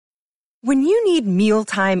When you need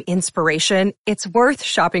mealtime inspiration, it's worth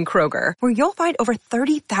shopping Kroger, where you'll find over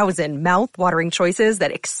 30,000 mouth-watering choices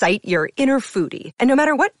that excite your inner foodie. And no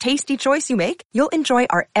matter what tasty choice you make, you'll enjoy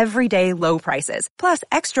our everyday low prices, plus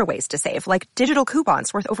extra ways to save, like digital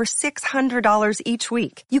coupons worth over $600 each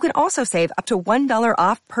week. You can also save up to $1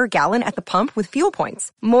 off per gallon at the pump with fuel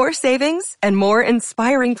points. More savings and more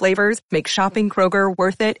inspiring flavors make shopping Kroger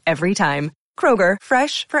worth it every time. Kroger,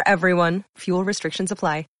 fresh for everyone. Fuel restrictions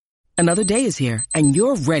apply. Another day is here, and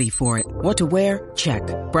you're ready for it. What to wear? Check.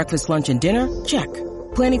 Breakfast, lunch, and dinner? Check.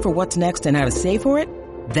 Planning for what's next and how to save for it?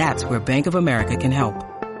 That's where Bank of America can help.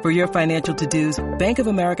 For your financial to-dos, Bank of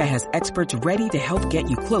America has experts ready to help get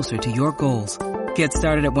you closer to your goals. Get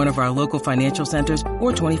started at one of our local financial centers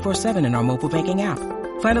or 24/7 in our mobile banking app.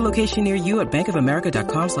 Find a location near you at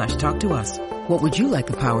bankofamerica.com/talktous. What would you like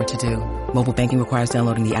the power to do? Mobile banking requires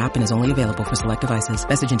downloading the app and is only available for select devices.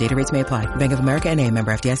 Message and data rates may apply. Bank of America N.A.,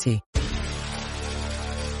 member FDIC.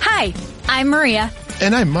 Hi, I'm Maria.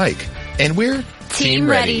 And I'm Mike. And we're Team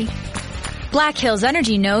Ready. Black Hills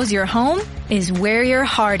Energy knows your home is where your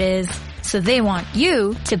heart is, so they want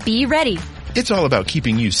you to be ready. It's all about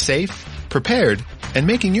keeping you safe, prepared, and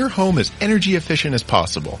making your home as energy efficient as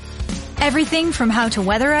possible. Everything from how to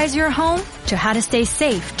weatherize your home to how to stay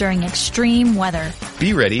safe during extreme weather.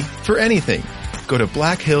 Be ready for anything. Go to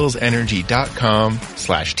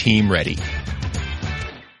blackhillsenergy.com/team ready.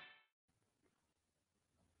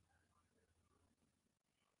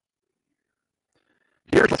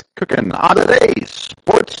 Here's cooking on today's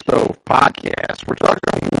Sports Stove podcast. We're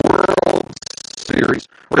talking World Series.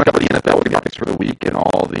 We're going to cover the NFL, the topics for the week, and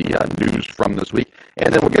all the news from this week.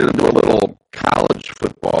 And then we'll get into a little college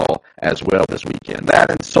football as well this weekend. That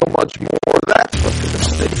and so much more. That's what's going to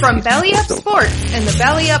stay. From Belly Up Sports and the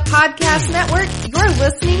Belly Up Podcast Network, you're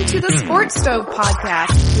listening to the Sports Stove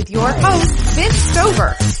Podcast with your host, Vince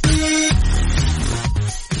Stover.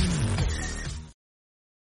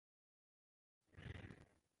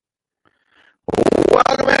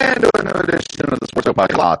 Welcome in to another edition of the Sports Stove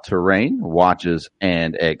Podcast. La Terrain, watches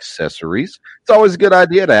and accessories. It's always a good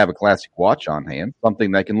idea to have a classic watch on hand,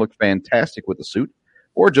 something that can look fantastic with a suit,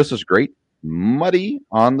 or just as great, muddy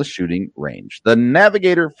on the shooting range. The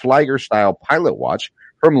Navigator Flagger style pilot watch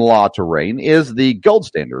from La Terrain is the gold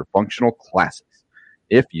standard of functional classics.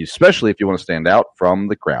 Especially if you want to stand out from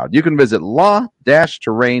the crowd. You can visit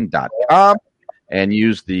la-terrain.com and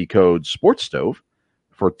use the code SPORTSSTOVE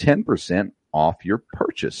for 10% off your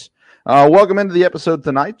purchase. Welcome into the episode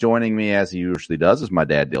tonight. Joining me as he usually does is my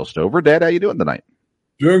dad, Dale Stover. Dad, how you doing tonight?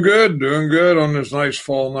 Doing good on this nice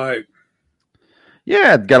fall night.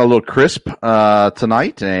 Yeah, got a little crisp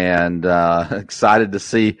tonight, and excited to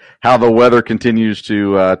see how the weather continues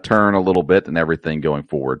to turn a little bit and everything going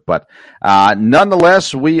forward. But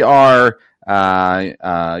nonetheless, we are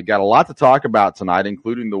got a lot to talk about tonight,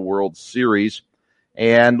 including the World Series.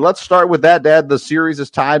 And let's start with that, Dad. The series is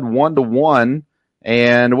tied 1-1.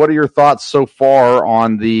 And what are your thoughts so far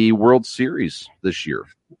on the World Series this year?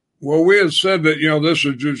 Well, we had said that,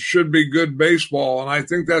 should be good baseball, and I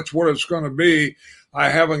think that's what it's going to be. I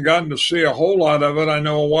haven't gotten to see a whole lot of it. I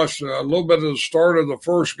know I watched a little bit of the start of the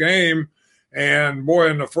first game, and boy,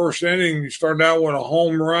 in the first inning, you started out with a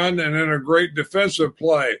home run and then a great defensive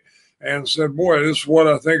play, and said, boy, this is what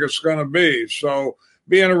I think it's going to be. So,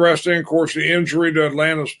 be interesting. Of course, the injury to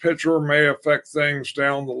Atlanta's pitcher may affect things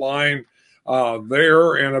down the line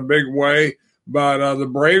there in a big way. But the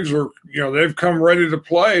Braves are, they've come ready to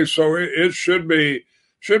play, so it should be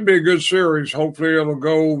a good series. Hopefully, it'll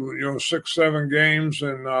go 6-7 games,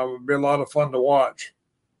 and it'll be a lot of fun to watch.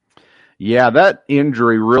 Yeah, that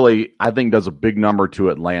injury really, I think, does a big number to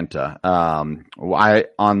Atlanta. On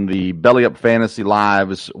the Belly Up Fantasy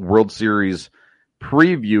Live's World Series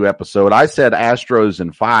preview episode, I said Astros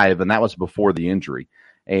in 5, and that was before the injury.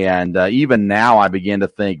 And even now, I begin to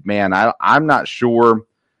think, man, I'm not sure.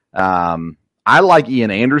 I like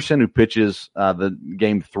Ian Anderson, who pitches the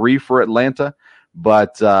game 3 for Atlanta,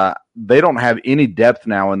 but they don't have any depth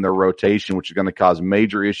now in their rotation, which is going to cause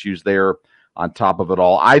major issues there on top of it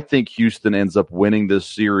all. I think Houston ends up winning this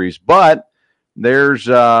series, but there's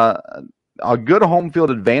a good home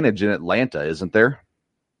field advantage in Atlanta, isn't there?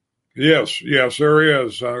 Yes, there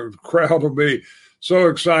is. The crowd will be so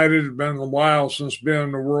excited. It's been a while since being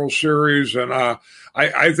in the World Series, and I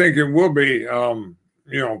think it will be a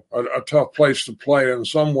tough place to play in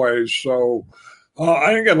some ways. So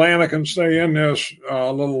I think Atlanta can stay in this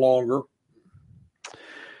a little longer.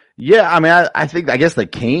 Yeah, I mean, I guess they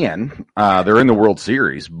can. They're in the World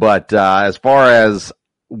Series, but as far as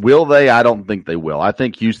will they, I don't think they will. I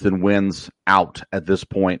think Houston wins out at this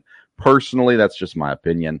point. Personally, that's just my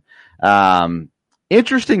opinion.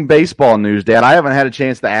 Interesting baseball news, Dad. I haven't had a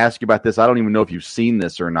chance to ask you about this. I don't even know if you've seen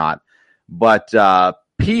this or not. But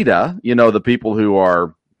PETA, the people who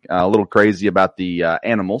are a little crazy about the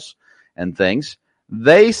animals and things,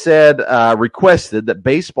 they said, requested that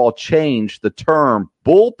baseball change the term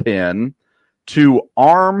bullpen to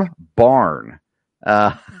arm barn.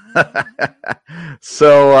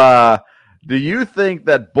 So do you think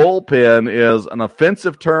that bullpen is an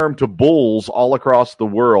offensive term to bulls all across the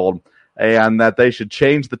world, and that they should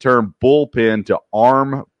change the term bullpen to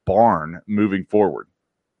arm barn moving forward?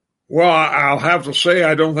 Well, I'll have to say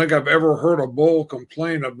I don't think I've ever heard a bull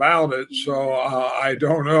complain about it, so I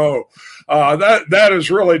don't know. That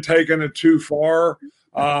has really taken it too far.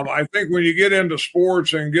 I think when you get into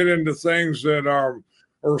sports and get into things that are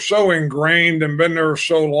so ingrained and been there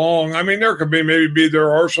so long, I mean, there could be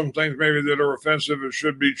there are some things maybe that are offensive and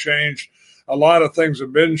should be changed. A lot of things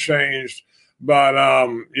have been changed, but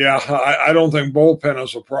I don't think bullpen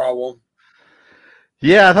is a problem.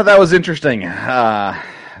 Yeah, I thought that was interesting.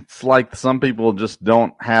 It's like some people just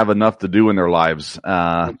don't have enough to do in their lives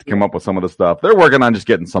to come up with some of the stuff. They're working on just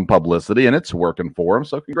getting some publicity, and it's working for them.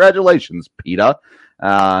 So congratulations, PETA.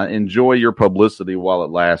 Enjoy your publicity while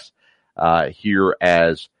it lasts here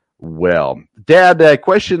as well. Dad, a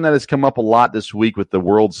question that has come up a lot this week with the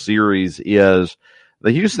World Series is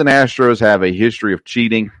the Houston Astros have a history of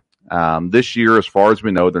cheating. This year, as far as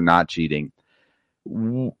we know, they're not cheating.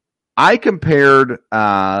 I compared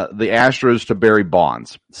the Astros to Barry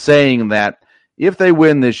Bonds, saying that if they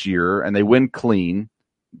win this year and they win clean,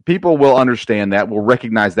 people will understand that, will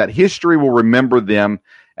recognize that. History will remember them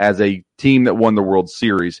as a team that won the World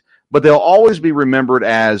Series, but they'll always be remembered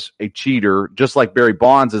as a cheater, just like Barry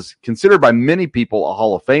Bonds is considered by many people a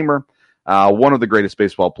Hall of Famer, one of the greatest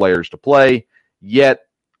baseball players to play. Yet,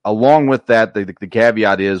 along with that, the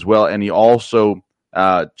caveat is, well, and he also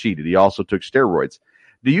cheated. He also took steroids.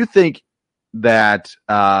 Do you think that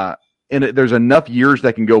there's enough years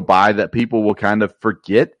that can go by that people will kind of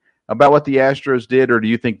forget about what the Astros did, or do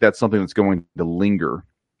you think that's something that's going to linger?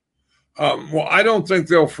 Well, I don't think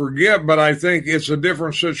they'll forget, but I think it's a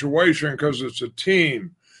different situation because it's a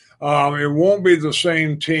team. It won't be the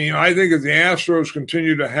same team. I think if the Astros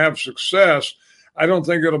continue to have success, I don't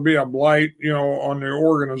think it'll be a blight, on the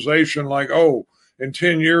organization like, oh, in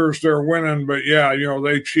 10 years they're winning, but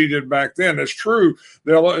they cheated back then. It's true.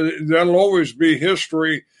 There'll always be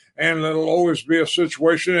history, and there'll always be a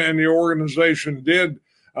situation, and the organization did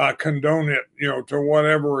condone it, to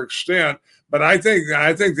whatever extent. But I think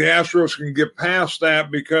the Astros can get past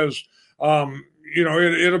that because,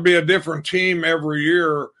 it'll be a different team every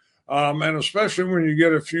year. And especially when you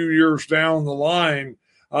get a few years down the line,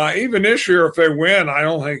 even this year, if they win, I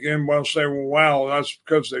don't think anyone will say, well, wow, that's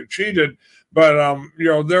because they cheated. But,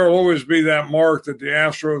 there'll always be that mark that the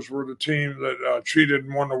Astros were the team that cheated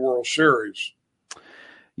and won the World Series.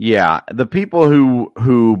 Yeah, the people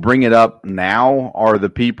who bring it up now are the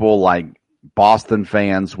people like Boston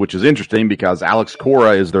fans, which is interesting because Alex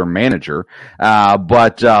Cora is their manager.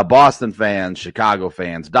 But Boston fans, Chicago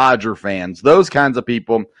fans, Dodger fans, those kinds of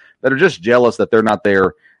people that are just jealous that they're not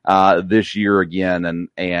there this year again.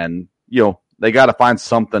 And they got to find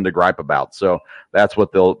something to gripe about. So that's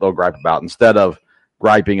what they'll gripe about. Instead of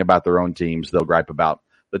griping about their own teams, they'll gripe about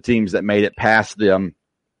the teams that made it past them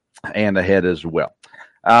and ahead as well.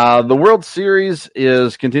 The World Series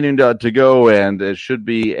is continuing to go, and it should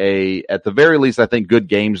be at the very least, I think, good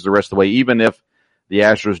games the rest of the way. Even if the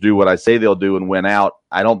Astros do what I say they'll do and win out,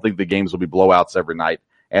 I don't think the games will be blowouts every night.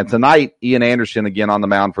 And tonight, Ian Anderson again on the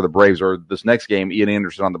mound for the Braves, or this next game, Ian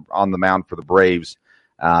Anderson on the mound for the Braves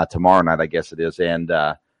tomorrow night, I guess it is. And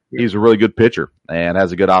he's a really good pitcher and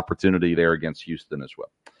has a good opportunity there against Houston as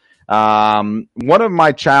well. One of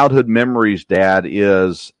my childhood memories, Dad,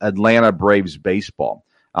 is Atlanta Braves baseball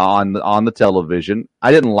on the television.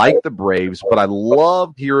 I didn't like the Braves, but I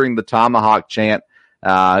loved hearing the Tomahawk chant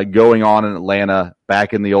going on in Atlanta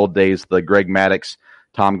back in the old days, the Greg Maddux,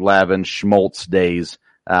 Tom Glavine, Schmaltz days.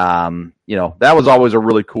 That was always a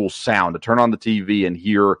really cool sound to turn on the TV and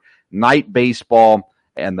hear night baseball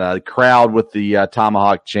and the crowd with the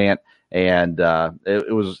Tomahawk chant. And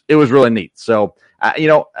it was really neat. So,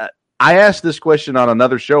 I asked this question on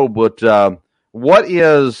another show, but what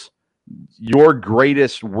is your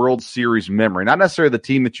greatest World Series memory? Not necessarily the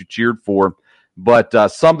team that you cheered for,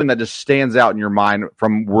 but something that just stands out in your mind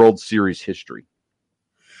from World Series history.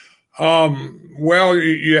 Well,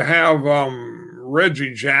 you have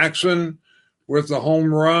Reggie Jackson with the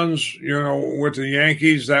home runs, with the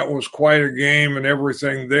Yankees. That was quite a game and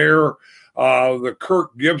everything there. The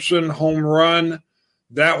Kirk Gibson home run,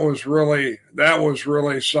 that was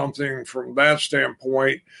really something from that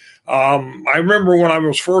standpoint. I remember when I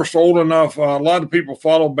was first old enough, a lot of people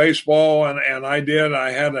followed baseball, and I did.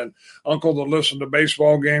 I had an uncle that listened to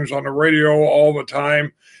baseball games on the radio all the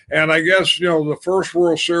time. And I guess, the first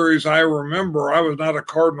World Series I remember, I was not a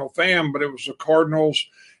Cardinal fan, but it was the Cardinals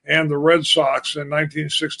and the Red Sox in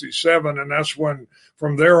 1967. And that's when,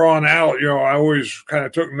 from there on out, I always kind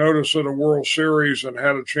of took notice of the World Series and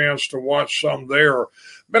had a chance to watch some there.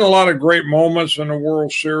 Been a lot of great moments in the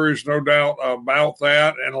World Series, no doubt about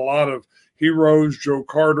that, and a lot of heroes, Joe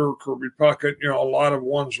Carter, Kirby Puckett, a lot of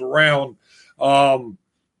ones around. Some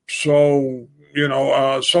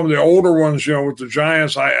of the older ones, with the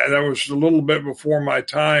Giants, that was a little bit before my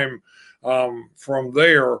time from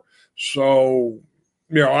there. So,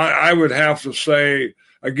 I would have to say,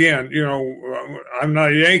 again, I'm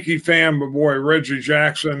not a Yankee fan, but boy, Reggie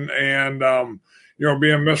Jackson and,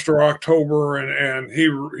 being Mr. October, and he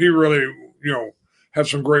really, had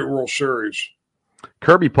some great World Series.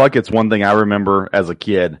 Kirby Puckett's one thing I remember as a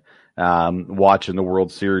kid watching the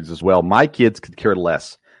World Series as well. My kids could care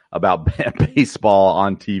less about baseball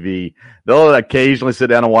on TV. They'll occasionally sit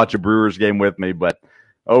down and watch a Brewers game with me, but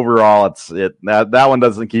overall, that one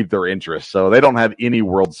doesn't keep their interest. So they don't have any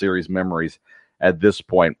World Series memories at this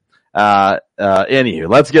point. Anywho,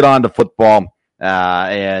 let's get on to football.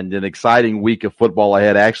 And an exciting week of football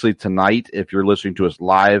ahead. Actually, tonight, if you're listening to us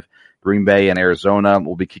live, Green Bay and Arizona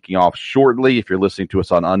will be kicking off shortly. If you're listening to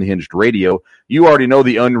us on Unhinged Radio, you already know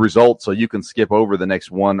the end result, so you can skip over the next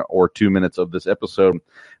 1 or 2 minutes of this episode.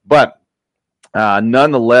 But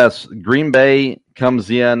nonetheless, Green Bay comes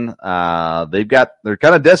in. They're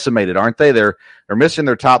kind of decimated, aren't they? They're missing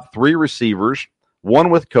their top 3 receivers, one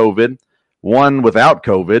with COVID, one without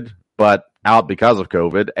COVID, but out because of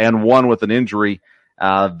COVID, and one with an injury.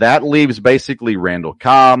 That leaves basically Randall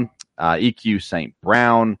Cobb, EQ St.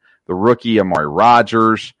 Brown, the rookie Amari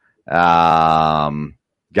Rodgers, guys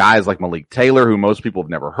like Malik Taylor, who most people have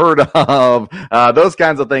never heard of, those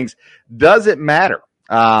kinds of things. Does it matter,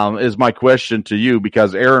 is my question to you,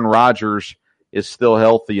 because Aaron Rodgers is still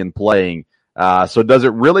healthy and playing. So does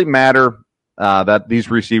it really matter that these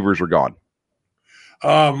receivers are gone?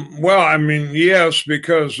 Yes,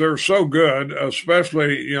 because they're so good,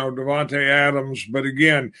 especially, Devontae Adams, but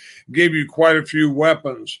again, gave you quite a few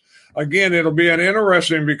weapons. Again, it'll be an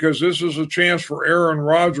interesting, because this is a chance for Aaron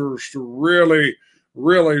Rodgers to really,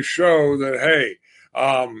 really show that, hey,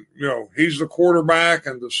 he's the quarterback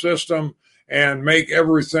and the system and make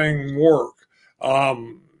everything work.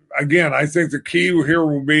 Again, I think the key here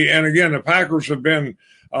will be, and again, the Packers have been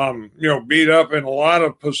beat up in a lot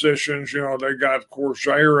of positions. They got, of course,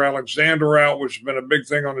 Jair Alexander out, which has been a big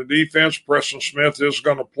thing on the defense. Preston Smith is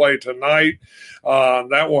going to play tonight.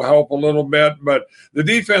 That will help a little bit, but the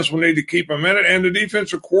defense will need to keep him in it. And the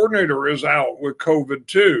defensive coordinator is out with COVID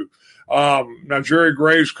too. Now, Jerry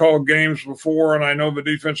Gray's called games before, and I know the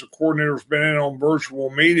defensive coordinator's been in on virtual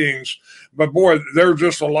meetings, but boy, there's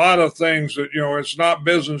just a lot of things that, it's not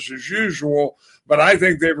business as usual. But I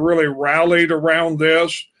think they've really rallied around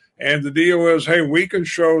this. And the deal is, hey, we can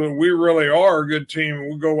show that we really are a good team, and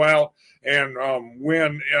we'll go out and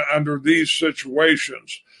win under these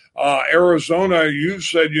situations. Arizona, you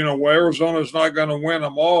said, Arizona's not going to win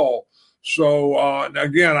them all. So,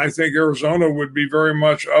 again, I think Arizona would be very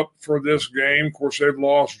much up for this game. Of course, they've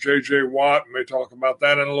lost J.J. Watt. We may talk about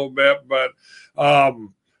that in a little bit. But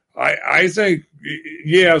I think,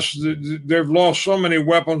 yes, they've lost so many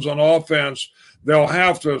weapons on offense. They'll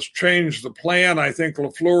have to change the plan. I think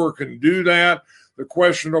LaFleur can do that. The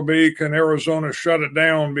question will be, can Arizona shut it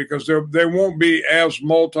down? Because they won't be as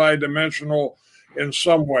multidimensional in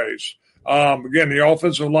some ways. Again, the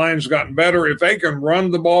offensive line's gotten better. If they can run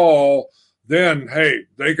the ball, then, hey,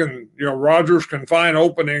 they can, Rodgers can find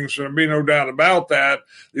openings. There'll be no doubt about that.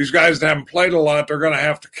 These guys that haven't played a lot, they're going to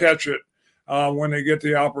have to catch it when they get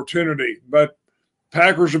the opportunity. But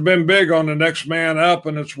Packers have been big on the next man up,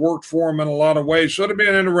 and it's worked for them in a lot of ways. So it'll be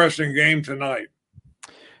an interesting game tonight.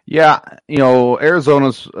 Yeah,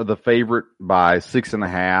 Arizona's the favorite by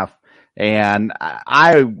 6.5, and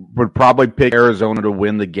I would probably pick Arizona to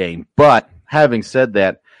win the game. But having said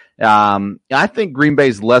that, I think Green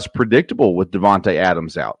Bay's less predictable with Devontae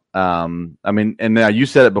Adams out. And now you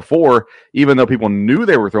said it before, even though people knew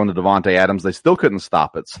they were throwing to Devontae Adams, they still couldn't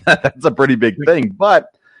stop it. So that's a pretty big thing. But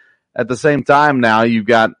at the same time, now you've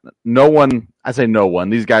got no one. I say no one.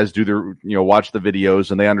 These guys do their, watch the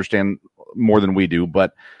videos and they understand more than we do.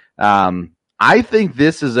 But I think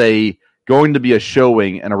this is going to be a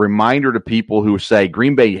showing and a reminder to people who say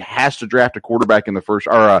Green Bay has to draft a quarterback in the first,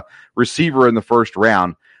 or a receiver in the first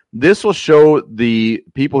round. This will show the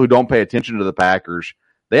people who don't pay attention to the Packers,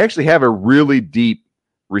 they actually have a really deep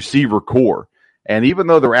receiver core. And even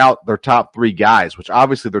though they're out their top three guys, which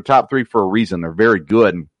obviously they're top three for a reason, they're very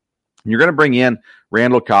good. You're going to bring in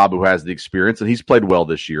Randall Cobb, who has the experience, and he's played well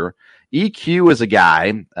this year. EQ is a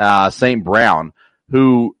guy, St. Brown,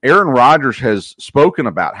 who Aaron Rodgers has spoken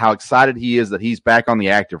about how excited he is that he's back on the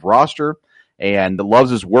active roster and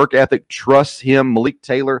loves his work ethic, trusts him. Malik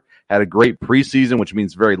Taylor had a great preseason, which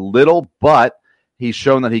means very little, but he's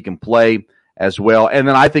shown that he can play as well. And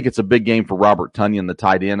then I think it's a big game for Robert Tonyan, the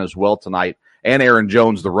tight end, as well tonight, and Aaron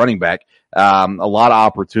Jones, the running back. A lot of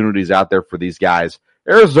opportunities out there for these guys.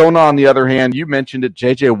 Arizona, on the other hand, you mentioned it,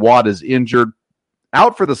 J.J. Watt is injured,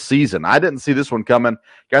 out for the season. I didn't see this one coming.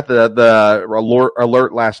 Got the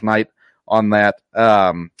alert last night on that.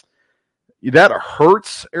 That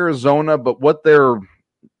hurts Arizona, but what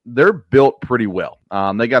they're built pretty well.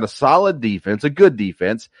 They got a solid defense, a good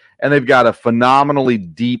defense, and they've got a phenomenally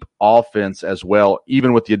deep offense as well.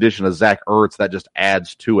 Even with the addition of Zach Ertz, that just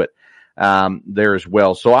adds to it there as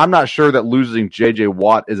well. So I'm not sure that losing J.J.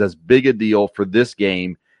 Watt is as big a deal for this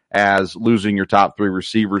game as losing your top three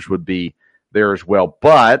receivers would be there as well.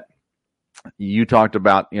 But you talked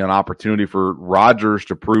about an opportunity for Rodgers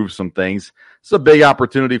to prove some things. It's a big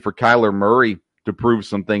opportunity for Kyler Murray to prove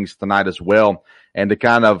some things tonight as well, and to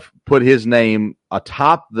kind of put his name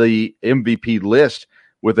atop the MVP list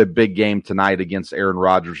with a big game tonight against Aaron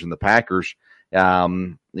Rodgers and the Packers.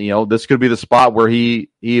 This could be the spot where he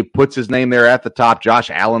puts his name there at the top. Josh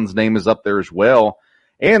Allen's name is up there as well.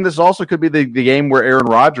 And this also could be the game where Aaron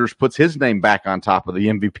Rodgers puts his name back on top of the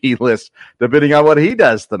MVP list, depending on what he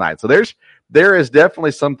does tonight. So there is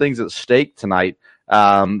definitely some things at stake tonight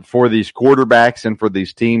for these quarterbacks and for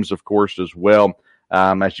these teams, of course, as well,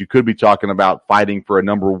 as you could be talking about fighting for a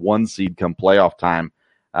number one seed come playoff time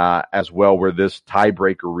as well, where this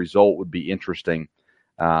tiebreaker result would be interesting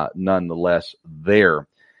nonetheless there.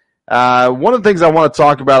 One of the things I want to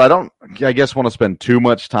talk about, I guess want to spend too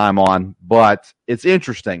much time on, but it's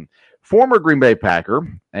interesting. Former Green Bay Packer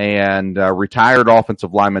and retired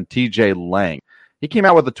offensive lineman TJ Lang, he came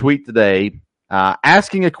out with a tweet today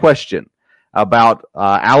asking a question about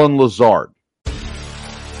Allen Lazard.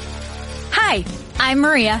 Hi, I'm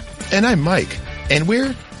Maria. And I'm Mike. And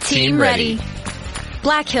we're Team Ready.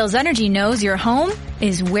 Black Hills Energy knows your home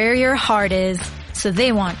is where your heart is, so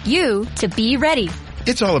they want you to be ready.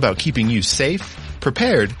 It's all about keeping you safe,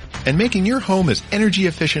 prepared, and making your home as energy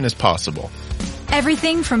efficient as possible.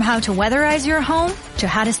 Everything from how to weatherize your home to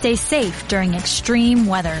how to stay safe during extreme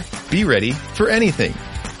weather. Be ready for anything.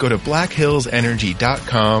 Go to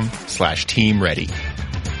blackhillsenergy.com/team ready.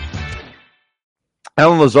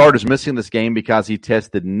 Allen Lazard is missing this game because he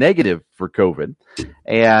tested negative for COVID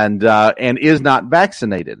and is not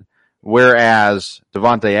vaccinated, whereas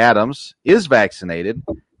Davante Adams is vaccinated.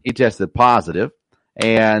 He tested positive.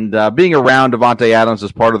 And being around Davante Adams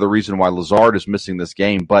is part of the reason why Lazard is missing this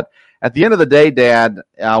game. But at the end of the day, Dad,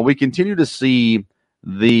 we continue to see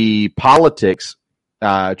the politics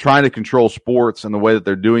trying to control sports and the way that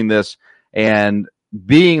they're doing this. And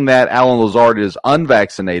being that Allen Lazard is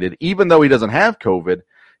unvaccinated, even though he doesn't have COVID,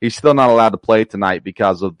 he's still not allowed to play tonight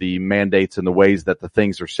because of the mandates and the ways that the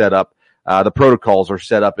things are set up. The protocols are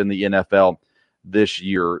set up in the NFL this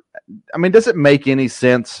year. I mean, does it make any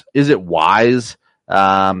sense? Is it wise?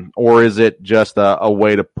 Or is it just a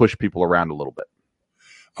way to push people around a little bit?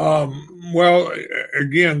 Well,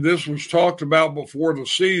 again, this was talked about before the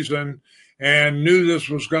season and knew this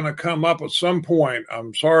was going to come up at some point.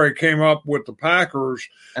 I'm sorry it came up with the Packers.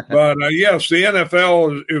 But, yes, the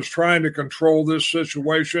NFL is trying to control this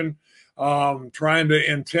situation, trying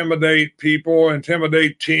to intimidate people,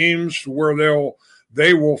 intimidate teams to where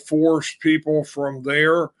they will force people from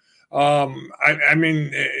there. I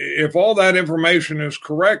mean, if all that information is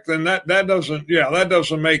correct, then that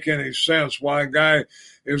doesn't make any sense why a guy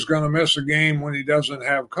is going to miss a game when he doesn't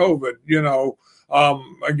have COVID.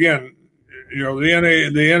 Again, the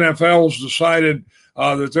NFL's decided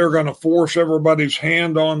that they're going to force everybody's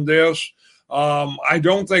hand on this. I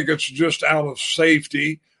don't think it's just out of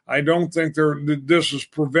safety. I don't think this is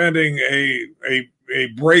preventing a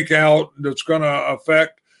breakout that's going to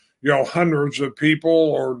affect hundreds of people,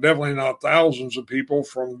 or definitely not thousands of people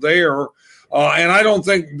from there. And I don't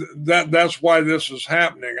think that's why this is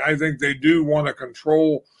happening. I think they do want to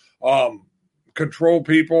control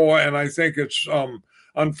people. And I think it's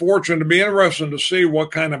unfortunate. To be interesting to see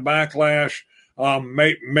what kind of backlash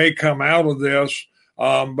may come out of this.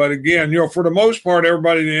 But again, for the most part,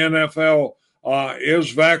 everybody in the NFL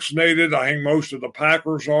is vaccinated. I think most of the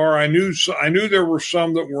Packers are. I knew there were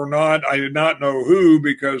some that were not. I did not know who,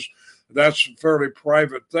 because that's a fairly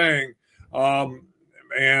private thing.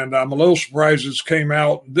 And I'm a little surprised it came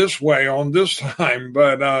out this way on this time,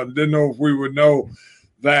 but didn't know if we would know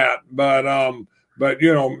that. But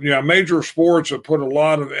major sports have put a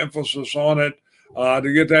lot of emphasis on it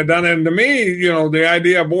to get that done. And to me, the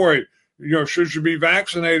idea, boy, should you be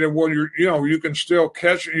vaccinated? Well, you can still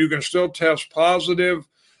catch it. You can still test positive.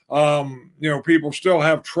 People still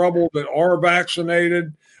have trouble that are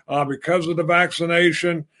vaccinated because of the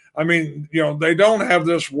vaccination. I mean, they don't have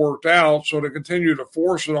this worked out, so to continue to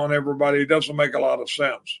force it on everybody doesn't make a lot of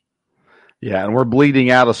sense. Yeah, and we're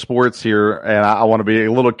bleeding out of sports here, and I want to be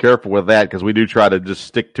a little careful with that because we do try to just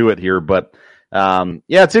stick to it here. But,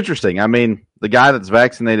 it's interesting. I mean, the guy that's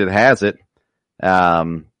vaccinated has it.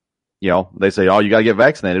 They say, oh, you got to get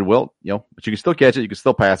vaccinated. Well, but you can still catch it. You can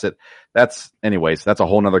still pass it. That's a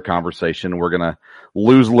whole nother conversation. We're going to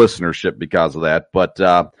lose listenership because of that. But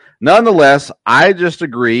nonetheless, I just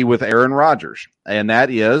agree with Aaron Rodgers. And that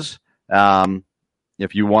is,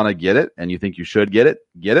 if you want to get it and you think you should get it,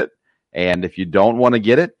 get it. And if you don't want to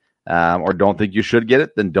get it or don't think you should get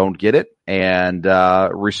it, then don't get it. And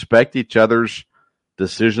respect each other's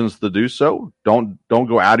decisions to do so. Don't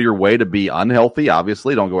go out of your way to be unhealthy.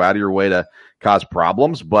 Obviously, don't go out of your way to cause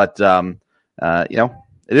problems. But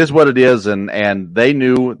it is what it is, and they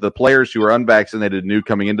knew, the players who are unvaccinated knew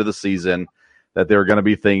coming into the season that there are going to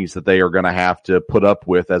be things that they are going to have to put up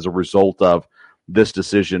with as a result of this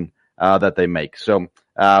decision that they make. So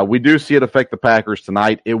we do see it affect the Packers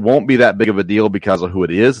tonight. It won't be that big of a deal because of who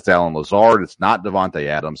it is. It's Allen Lazard. It's not Devontae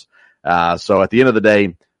Adams. So at the end of the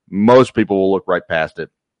day, most people will look right past it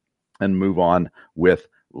and move on with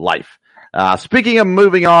life. Speaking of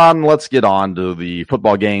moving on, let's get on to the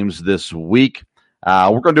football games this week.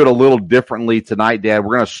 We're going to do it a little differently tonight, Dad.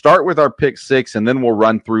 We're going to start with our pick six, and then we'll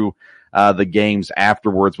run through the games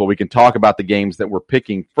afterwards. But we can talk about the games that we're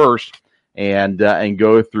picking first and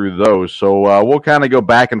go through those. So we'll kind of go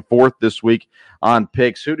back and forth this week on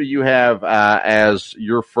picks. Who do you have as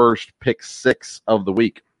your first pick six of the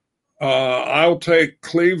week? I'll take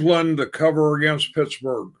Cleveland to cover against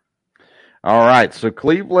Pittsburgh. All right. So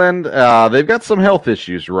Cleveland, they've got some health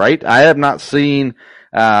issues, right? I have not seen,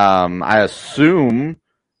 I assume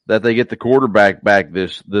that they get the quarterback back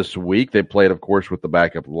this week. They played, of course, with the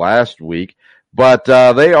backup last week, but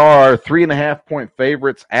they are 3.5-point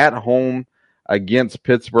favorites at home against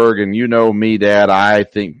Pittsburgh. And you know me, Dad, I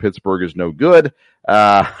think Pittsburgh is no good.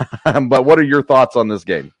 But what are your thoughts on this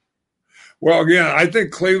game? Well, again, I think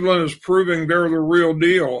Cleveland is proving they're the real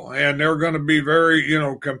deal, and they're going to be very,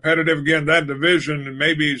 competitive. Again, that division, and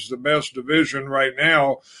maybe it's the best division right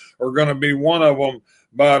now, are going to be one of them.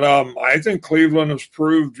 But I think Cleveland has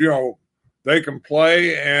proved, they can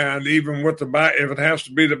play, and even with if it has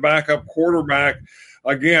to be the backup quarterback,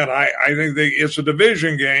 again, I think it's a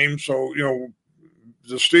division game, so,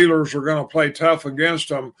 the Steelers are going to play tough against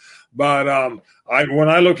them. But when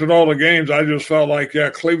I looked at all the games, I just felt like,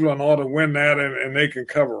 Cleveland ought to win that, and they can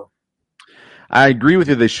cover. I agree with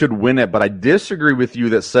you. They should win it, but I disagree with you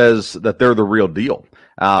that says that they're the real deal.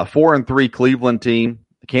 4-3 Cleveland team.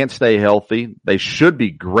 Can't stay healthy. They should be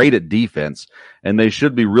great at defense, and they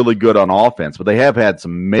should be really good on offense, but they have had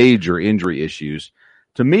some major injury issues.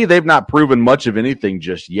 To me, they've not proven much of anything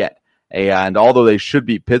just yet. And although they should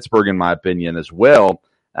beat Pittsburgh, in my opinion, as well,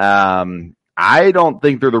 I don't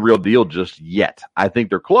think they're the real deal just yet. I think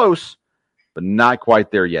they're close, but not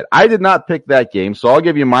quite there yet. I did not pick that game, so I'll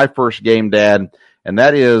give you my first game, Dad, and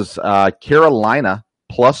that is Carolina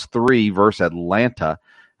 +3 versus Atlanta.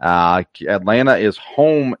 Atlanta is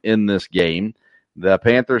home in this game. The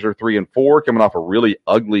Panthers are 3-4, coming off a really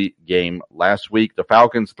ugly game last week. The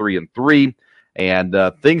Falcons 3-3, and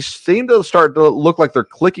things seem to start to look like they're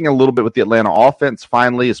clicking a little bit with the Atlanta offense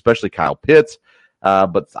finally, especially Kyle Pitts.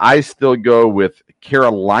 But I still go with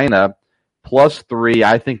Carolina +3.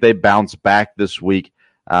 I think they bounce back this week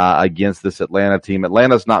against this Atlanta team.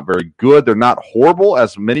 Atlanta's not very good. They're not horrible,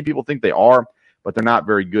 as many people think they are, but they're not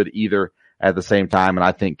very good either at the same time, and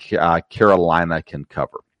I think Carolina can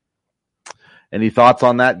cover. Any thoughts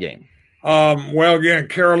on that game? Well, again,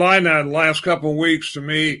 Carolina, the last couple of weeks to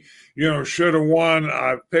me, should have won.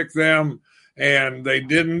 I picked them, and they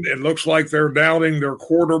didn't. It looks like they're doubting their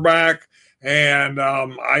quarterback. And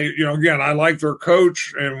I like their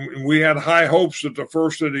coach, and we had high hopes at the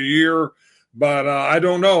first of the year, but I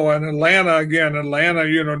don't know. And Atlanta,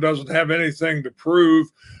 doesn't have anything to prove.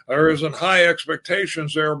 There isn't high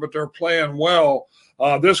expectations there, but they're playing well.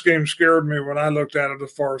 This game scared me when I looked at it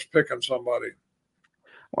as far as picking somebody.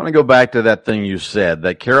 I want to go back to that thing you said,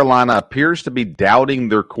 that Carolina appears to be doubting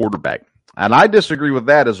their quarterback. And I disagree with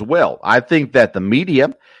that as well. I think that the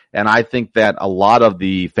media And I think that a lot of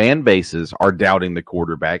the fan bases are doubting the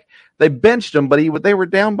quarterback. They benched him, but they were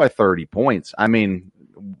down by 30 points. I mean,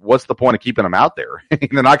 what's the point of keeping him out there?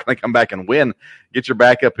 They're not going to come back and win. Get your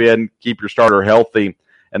backup in, keep your starter healthy,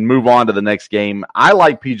 and move on to the next game. I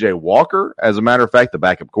like P.J. Walker, as a matter of fact, the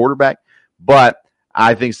backup quarterback, but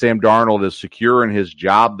I think Sam Darnold is secure in his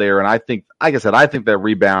job there, and I think, like I said, I think they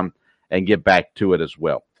rebound and get back to it as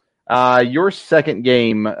well. Your second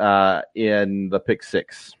game in the pick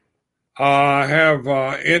six. I have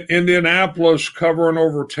Indianapolis covering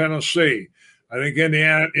over Tennessee. I think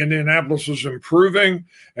Indianapolis is improving.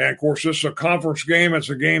 And, of course, this is a conference game. It's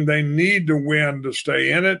a game they need to win to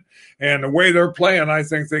stay in it. And the way they're playing, I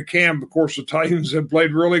think they can. Of course, the Titans have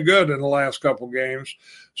played really good in the last couple games.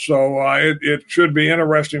 So it should be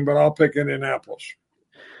interesting, but I'll pick Indianapolis.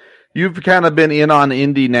 You've kind of been in on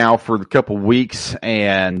Indy now for a couple weeks,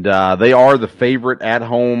 and they are the favorite at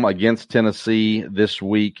home against Tennessee this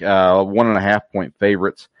week, 1.5-point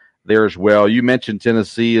favorites there as well. You mentioned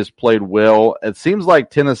Tennessee has played well. It seems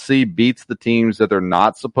like Tennessee beats the teams that they're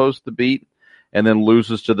not supposed to beat and then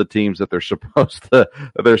loses to the teams that they're supposed to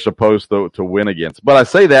win against. But I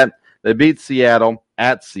say that they beat Seattle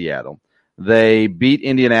at Seattle. They beat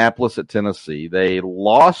Indianapolis at Tennessee. They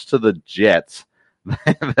lost to the Jets.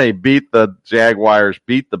 They beat the Jaguars,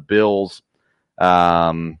 beat the Bills,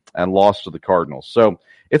 and lost to the Cardinals. So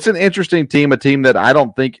it's an interesting team, a team that I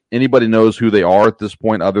don't think anybody knows who they are at this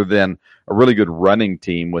point other than a really good running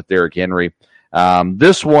team with Derrick Henry.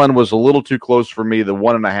 This one was a little too close for me, the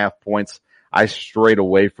 1.5 points. I strayed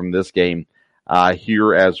away from this game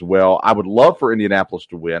here as well. I would love for Indianapolis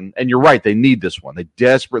to win. And you're right, they need this one. They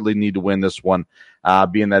desperately need to win this one,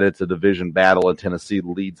 being that it's a division battle and Tennessee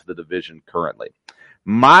leads the division currently.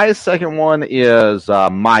 My second one is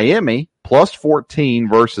Miami plus 14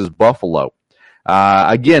 versus Buffalo.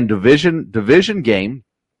 Again, division game.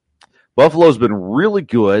 Buffalo's been really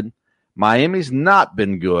good. Miami's not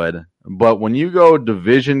been good. But when you go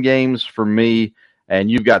division games for me and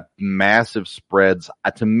you've got massive spreads,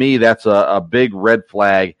 to me that's a big red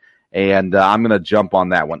flag, and I'm going to jump on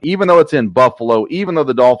that one. Even though it's in Buffalo, even though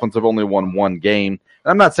the Dolphins have only won one game,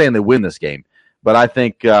 I'm not saying they win this game. But I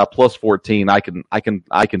think plus 14, I can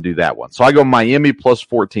do that one. So I go Miami plus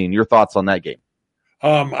 14. Your thoughts on that game?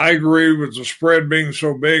 I agree with the spread being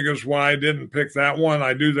so big is why I didn't pick that one.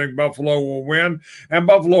 I do think Buffalo will win, and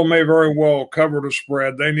Buffalo may very well cover the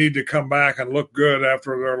spread. They need to come back and look good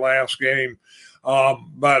after their last game.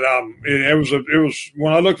 It was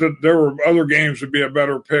when I looked at, there were other games to be a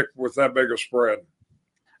better pick with that big a spread.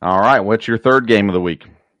 All right, what's your third game of the week?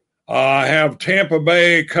 I have Tampa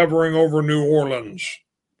Bay covering over New Orleans.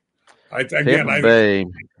 I think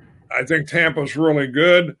Tampa's really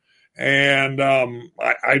good, and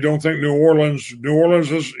I don't think New Orleans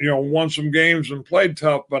has won some games and played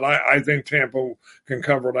tough, but I think Tampa can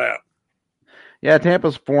cover that. Yeah,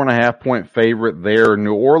 Tampa's 4.5-point favorite there.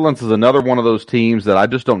 New Orleans is another one of those teams that I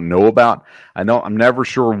just don't know about. I'm never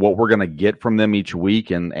sure what we're going to get from them each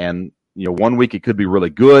week, and one week it could be really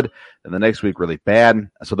good, and the next week really bad.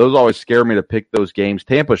 So those always scare me to pick those games.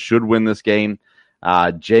 Tampa should win this game.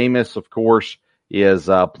 Jameis, of course, is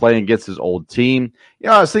playing against his old team.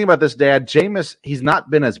 I was thinking about this, Dad. Jameis, he's not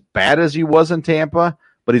been as bad as he was in Tampa,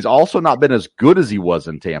 but he's also not been as good as he was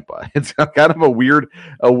in Tampa. It's kind of a weird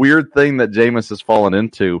thing that Jameis has fallen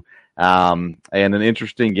into, and an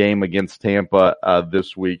interesting game against Tampa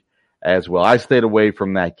this week as well. I stayed away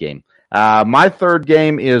from that game. My third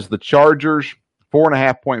game is the Chargers,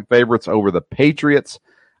 4.5-point favorites over the Patriots.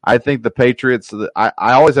 I think the Patriots, I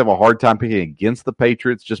always have a hard time picking against the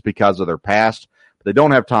Patriots just because of their past. But they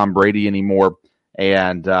don't have Tom Brady anymore.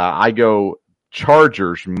 And I go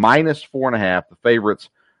Chargers minus 4.5, the favorites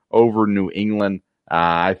over New England.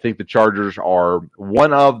 I think the Chargers are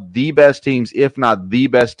one of the best teams, if not the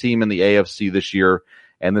best team in the AFC this year.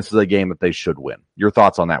 And this is a game that they should win. Your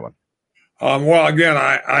thoughts on that one? Well, again,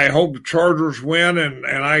 I hope the Chargers win, and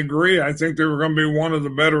I agree. I think they were going to be one of the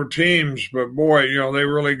better teams, but boy, they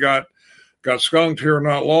really got skunked here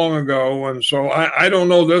not long ago. And so I don't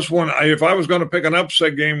know this one. If I was going to pick an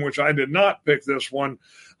upset game, which I did not pick this one,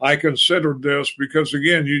 I considered this because,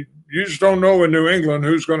 again, you just don't know in New England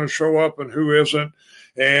who's going to show up and who isn't.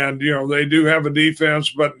 And, they do have a defense,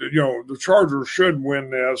 but, the Chargers should win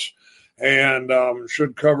this and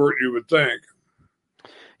should cover it, you would think.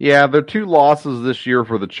 Yeah, there are two losses this year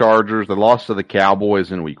for the Chargers. They lost to the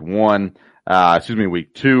Cowboys in week 2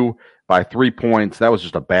 by 3 points. That was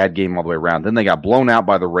just a bad game all the way around. Then they got blown out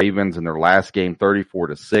by the Ravens in their last game,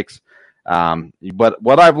 34-6. But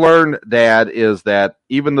what I've learned, Dad, is that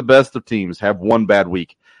even the best of teams have one bad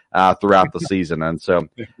week throughout the season. And so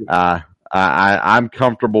I'm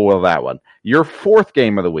comfortable with that one. Your fourth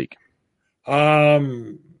game of the week.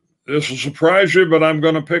 This will surprise you, but I'm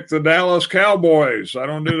going to pick the Dallas Cowboys. I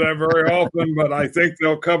don't do that very often, but I think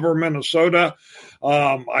they'll cover Minnesota.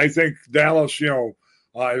 I think Dallas,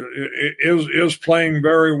 is playing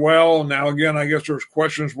very well. Now, again, I guess there's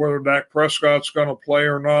questions whether Dak Prescott's going to play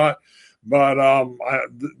or not, but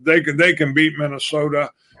they can beat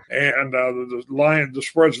Minnesota, and the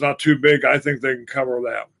spread's not too big. I think they can cover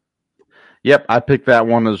that. Yep, I picked that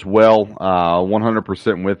one as well.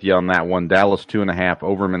 100% with you on that one. Dallas 2.5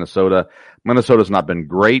 over Minnesota. Minnesota's not been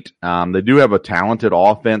great. They do have a talented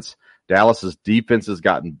offense. Dallas's defense has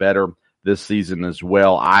gotten better this season as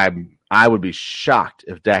well. I would be shocked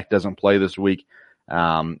if Dak doesn't play this week.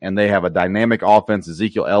 And they have a dynamic offense.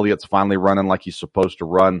 Ezekiel Elliott's finally running like he's supposed to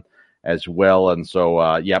run as well. And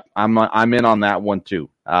so, yep, I'm in on that one too.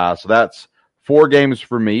 So that's 4 games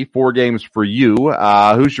for me, 4 games for you.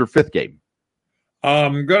 Who's your fifth game?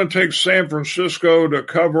 I'm going to take San Francisco to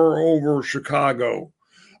cover over Chicago.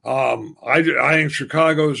 I think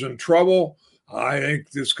Chicago's in trouble. I think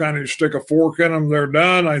it's kind of stick a fork in them. They're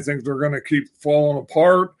done. I think they're going to keep falling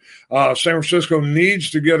apart. San Francisco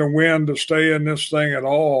needs to get a win to stay in this thing at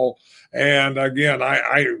all. And again,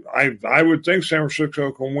 I would think San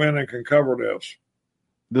Francisco can win and can cover this.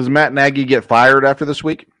 Does Matt Nagy get fired after this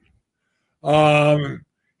week?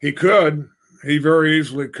 He could. He very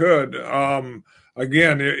easily could.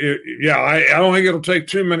 Again, I don't think it'll take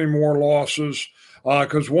too many more losses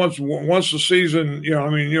because once the season,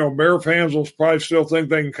 Bear fans will probably still think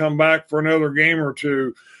they can come back for another game or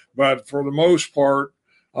two, but for the most part,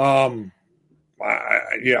 I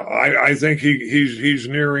think he's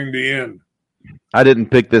nearing the end. I didn't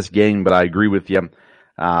pick this game, but I agree with you.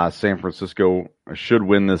 San Francisco should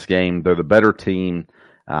win this game. They're the better team.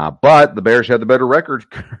 But the Bears have the better record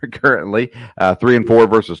currently, 3-4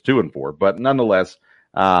 versus 2-4. But nonetheless,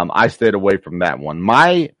 I stayed away from that one.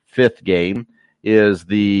 My fifth game is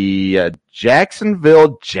the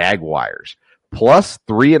Jacksonville Jaguars plus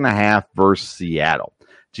 3.5 versus Seattle.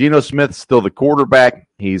 Geno Smith's still the quarterback.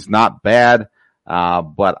 He's not bad,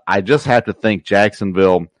 but I just have to think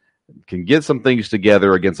Jacksonville can get some things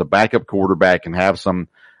together against a backup quarterback and have some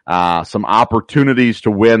opportunities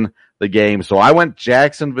to win the game. So I went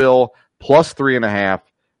Jacksonville plus 3.5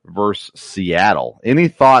 versus Seattle. Any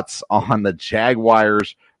thoughts on the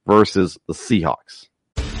Jaguars versus the Seahawks?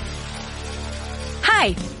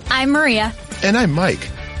 Hi, I'm Maria. And I'm Mike.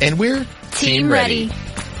 And we're Team Ready.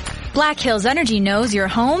 Black Hills Energy knows your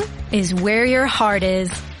home is where your heart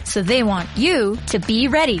is. So they want you to be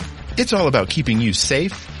ready. It's all about keeping you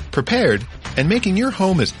safe, prepared, and making your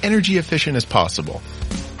home as energy efficient as possible.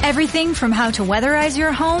 Everything from how to weatherize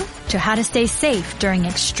your home to how to stay safe during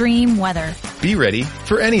extreme weather. Be ready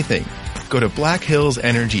for anything. Go to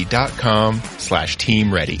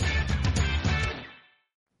blackhillsenergy.com/team ready.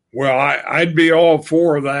 Well, I'd be all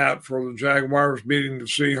for that, for the Jaguars beating the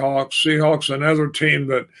Seahawks. Seahawks, another team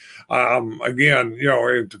that, again,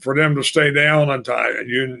 for them to stay down, and I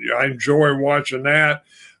enjoy watching that.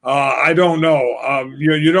 I don't know.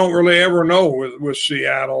 You don't really ever know with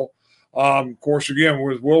Seattle. Of course, again,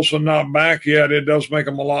 with Wilson not back yet, it does make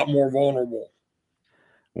them a lot more vulnerable.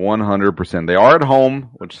 100%. They are at home,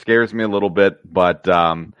 which scares me a little bit. But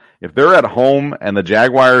if they're at home and the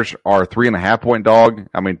Jaguars are 3.5-point dog,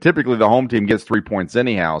 typically the home team gets 3 points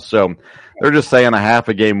anyhow. So they're just saying a half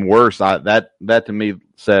a game worse. That to me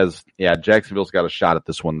says, yeah, Jacksonville's got a shot at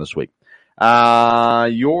this one this week.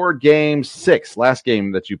 Your game 6, last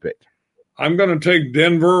game that you picked. I'm going to take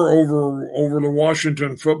Denver over the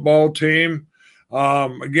Washington football team.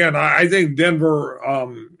 Again, I think Denver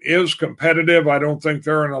is competitive. I don't think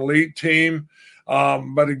they're an elite team.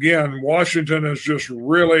 But again, Washington has just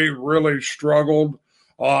really, really struggled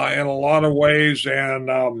in a lot of ways. And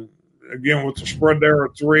again, with the spread there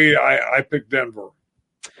at 3, I picked Denver.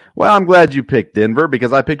 Well, I'm glad you picked Denver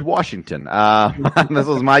because I picked Washington. This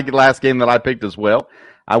was my last game that I picked as well.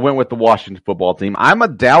 I went with the Washington football team. I'm a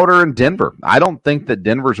doubter in Denver. I don't think that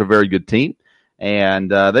Denver's a very good team.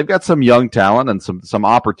 And they've got some young talent and some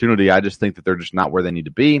opportunity. I just think that they're just not where they need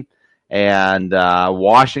to be. And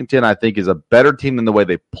Washington, I think, is a better team than the way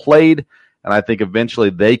they played. And I think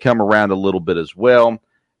eventually they come around a little bit as well.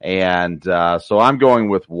 And so I'm going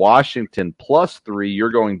with Washington plus 3.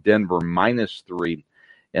 You're going Denver minus 3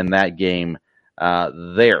 in that game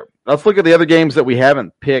there. Let's look at the other games that we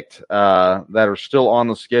haven't picked that are still on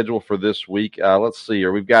the schedule for this week. Let's see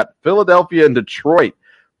here. We've got Philadelphia and Detroit.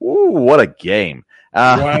 Ooh, what a game.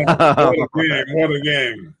 Wow, what a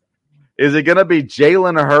game. Is it going to be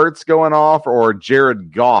Jalen Hurts going off or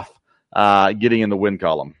Jared Goff getting in the win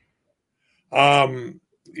column?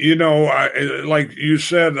 Like you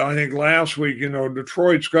said, I think last week,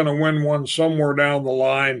 Detroit's going to win one somewhere down the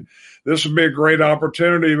line. This would be a great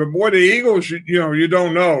opportunity. But boy, the Eagles, you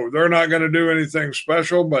don't know. They're not going to do anything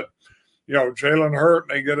special, but Jalen Hurt,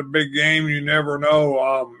 they get a big game. You never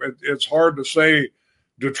know. It's hard to say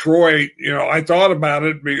Detroit. I thought about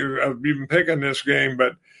it. I've been picking this game,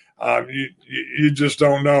 but you just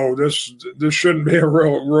don't know. This shouldn't be a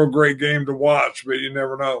real great game to watch, but you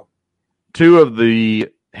never know. Two of the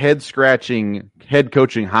head-scratching head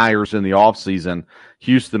coaching hires in the offseason,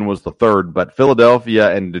 Houston was the third, but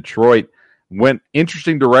Philadelphia and Detroit went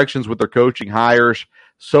interesting directions with their coaching hires.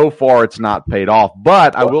 So far, it's not paid off.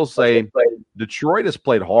 But I will say Detroit has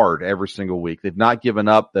played hard every single week. They've not given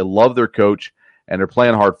up. They love their coach, and they're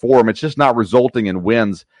playing hard for him. It's just not resulting in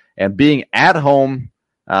wins. And being at home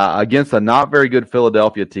against a not very good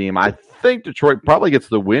Philadelphia team, I think Detroit probably gets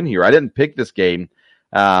the win here. I didn't pick this game,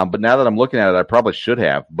 but now that I'm looking at it, I probably should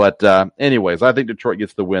have. But anyways, I think Detroit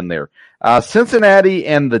gets the win there. Cincinnati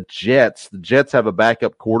and the Jets. The Jets have a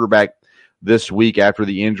backup quarterback this week after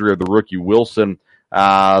the injury of the rookie Wilson.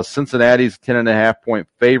 Cincinnati's 10.5-point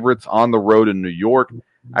favorites on the road in New York.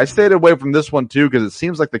 I stayed away from this one too because it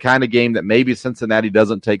seems like the kind of game that maybe Cincinnati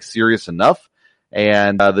doesn't take serious enough,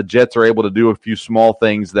 and the Jets are able to do a few small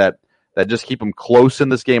things that just keep them close in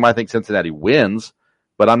this game. I think Cincinnati wins,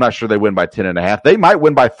 but I'm not sure they win by 10.5. They might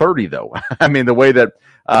win by 30 though. I mean, the way that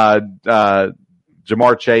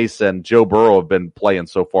Jamar Chase and Joe Burrow have been playing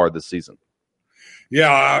so far this season.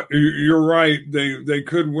 Yeah, you're right. They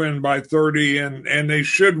could win by 30, and they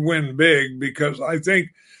should win big because I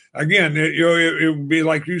think, again, it would be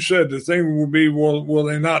like you said. The thing will be, will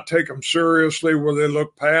they not take them seriously? Will they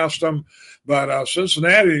look past them? But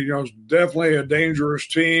Cincinnati, is definitely a dangerous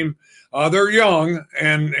team. They're young,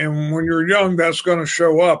 and when you're young, that's going to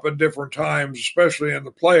show up at different times, especially in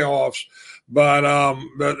the playoffs. But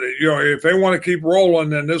if they want to keep rolling,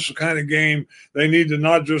 then this is the kind of game they need to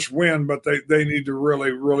not just win, but they need to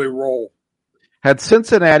really, really roll. Had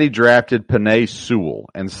Cincinnati drafted Penei Sewell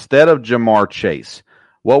instead of Jamar Chase,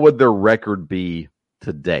 what would their record be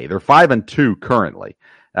today? They're 5-2 currently.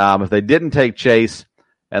 If they didn't take Chase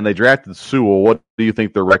and they drafted Sewell, what do you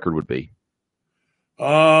think their record would be?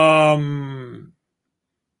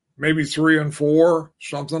 Maybe 3-4,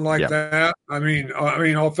 something like that. I mean,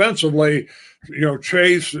 offensively,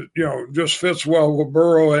 Chase, just fits well with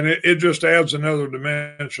Burrow, and it just adds another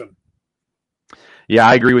dimension. Yeah,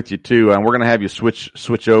 I agree with you too. And we're going to have you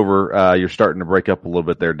switch over. You're starting to break up a little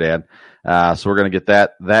bit there, Dad. So we're going to get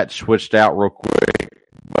that switched out real quick.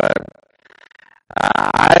 But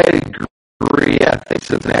I agree. I think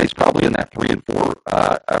Cincinnati's probably in that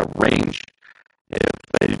 3-4 range. If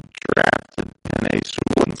they drafted Penei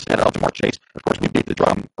Sewell instead of Jamar Chase. Of course, we beat the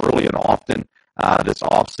drum early and often this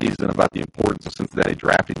offseason about the importance of Cincinnati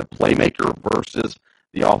drafting the playmaker versus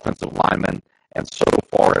the offensive lineman. And so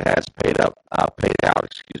far, it has paid out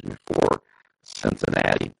for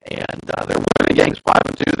Cincinnati. And they're winning games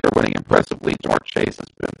 5-2. They're winning impressively. Jamar Chase has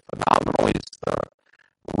been phenomenal. He's the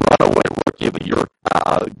runaway rookie of the year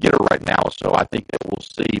getter right now. So I think that we'll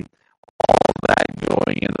see all that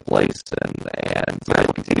going into place, and Cincinnati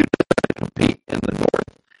will continue to compete in the North.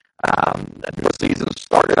 The season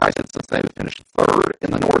started, I said Cincinnati finished third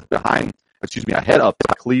in the North ahead of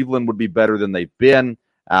Cleveland would be better than they've been,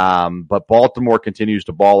 but Baltimore continues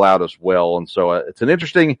to ball out as well, and so it's an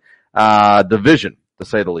interesting division, to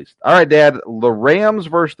say the least. All right, Dad, the Rams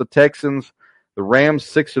versus the Texans. The Rams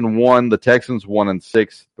 6-1, the Texans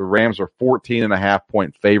 1-6. The Rams are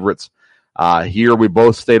 14.5-point favorites. Here, we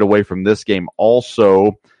both stayed away from this game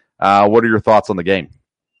also. What are your thoughts on the game?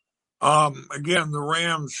 Again, the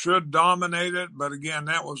Rams should dominate it, but again,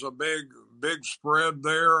 that was a big spread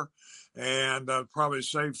there, and probably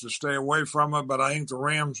safe to stay away from it. But I think the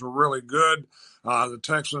Rams are really good. The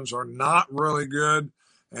Texans are not really good,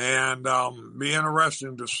 and be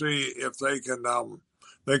interesting to see if they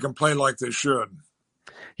can play like they should.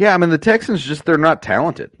 Yeah, I mean, the Texans they're not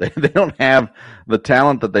talented. They don't have the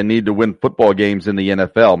talent that they need to win football games in the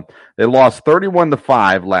NFL. They lost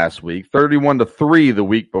 31-5 last week, 31-3 the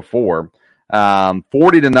week before,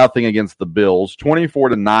 40-0 against the Bills,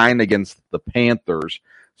 24-9 against the Panthers.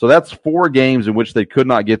 So that's 4 games in which they could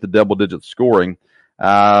not get the double-digit scoring.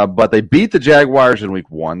 But they beat the Jaguars in week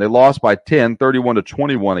 1. They lost by 10,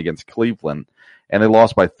 31-21 against Cleveland. And they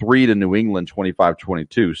lost by 3 to New England,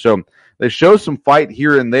 25-22. So they show some fight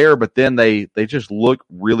here and there, but then they just look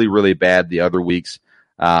really, really bad the other weeks.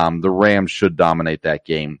 The Rams should dominate that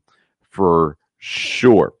game for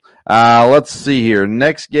sure. Let's see here.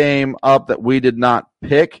 Next game up that we did not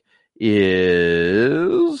pick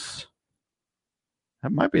is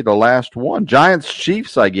That might be the last one.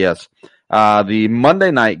 Giants-Chiefs, I guess. The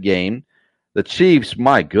Monday night game. The Chiefs,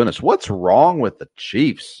 my goodness, what's wrong with the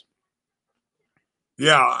Chiefs?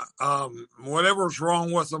 Yeah, whatever's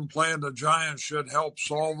wrong with them playing the Giants should help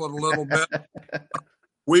solve it a little bit.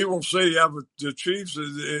 We will see. Yeah, but the Chiefs,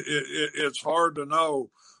 it's hard to know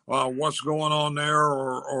what's going on there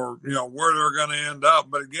or where they're going to end up.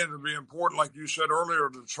 But again, it'll be important, like you said earlier,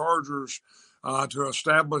 the Chargers to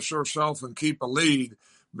establish themselves and keep a lead,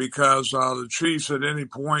 because the Chiefs at any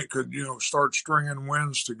point could, start stringing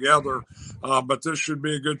wins together. But this should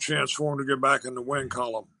be a good chance for them to get back in the win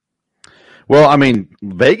column. Well, I mean,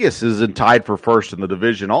 Vegas is tied for first in the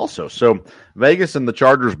division also. So Vegas and the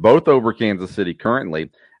Chargers both over Kansas City currently.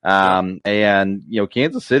 And,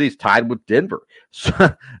 Kansas City's tied with Denver.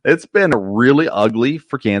 So it's been really ugly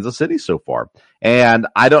for Kansas City so far. And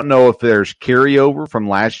I don't know if there's carryover from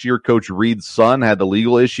last year. Coach Reed's son had the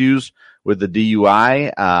legal issues with the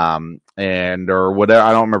DUI, or whatever.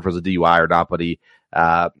 I don't remember if it was a DUI or not, but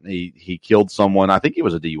he killed someone. I think he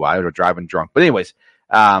was a DUI or driving drunk. But anyways,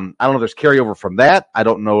 I don't know if there's carryover from that. I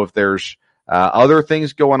don't know if there's other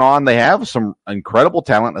things going on. They have some incredible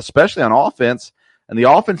talent, especially on offense, and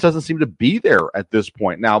the offense doesn't seem to be there at this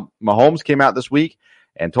point. Now, Mahomes came out this week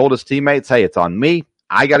and told his teammates, hey, it's on me.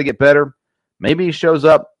 I got to get better. Maybe he shows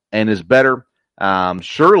up and is better.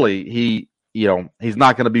 Surely he's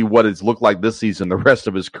not going to be what it's looked like this season the rest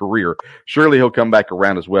of his career. Surely he'll come back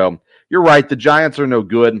around as well. You're right. The Giants are no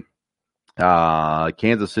good.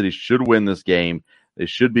 Kansas City should win this game. They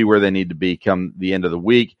should be where they need to be come the end of the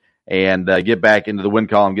week and get back into the win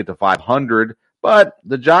column, get to 500. But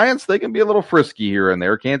the Giants, they can be a little frisky here and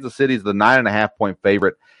there. Kansas City's the 9.5-point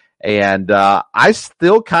favorite. And I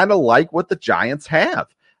still kind of like what the Giants have.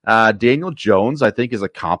 Daniel Jones, I think, is a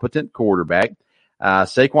competent quarterback.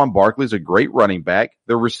 Saquon Barkley's a great running back.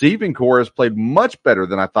 The receiving core has played much better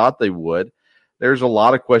than I thought they would. There's a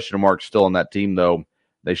lot of question marks still on that team, though.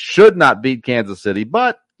 They should not beat Kansas City,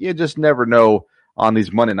 but you just never know on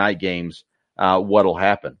these Monday night games what'll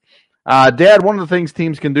happen. Dad, one of the things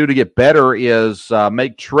teams can do to get better is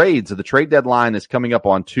make trades. The trade deadline is coming up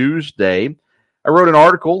on Tuesday. I wrote an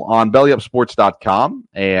article on bellyupsports.com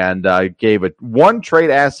and gave it one trade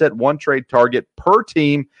asset, one trade target per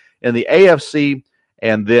team in the AFC,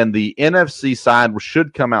 and then the NFC side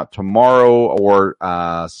should come out tomorrow or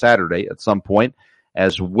Saturday at some point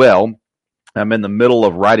as well. I'm in the middle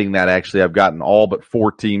of writing that, actually. I've gotten all but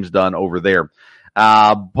 4 teams done over there.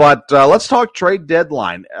 But let's talk trade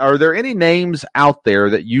deadline. Are there any names out there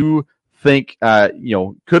that you think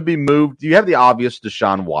could be moved? You have the obvious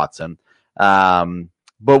Deshaun Watson. But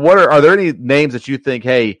are there any names that you think,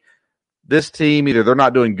 hey, this team, either they're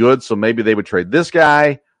not doing good, so maybe they would trade this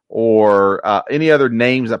guy, or any other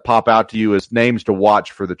names that pop out to you as names to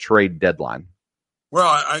watch for the trade deadline? Well,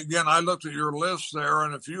 I looked at your list there,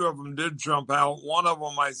 and a few of them did jump out. One of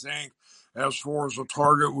them, I think, as far as a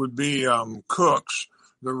target, would be Cooks,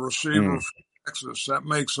 the receiver from Texas. That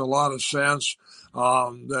makes a lot of sense.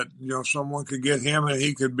 That someone could get him, and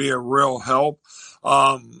he could be a real help.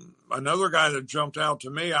 Another guy that jumped out to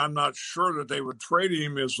me, I'm not sure that they would trade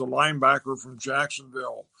him, is the linebacker from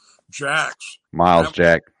Jacksonville, Miles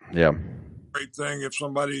Jack. Yeah. Great thing if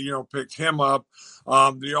somebody, picked him up.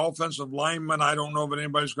 The offensive lineman, I don't know if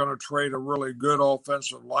anybody's going to trade a really good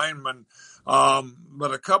offensive lineman.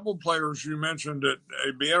 But a couple players you mentioned that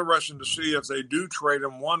it'd be interesting to see if they do trade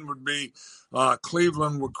him. One would be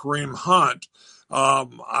Cleveland with Kareem Hunt.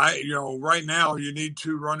 Right now you need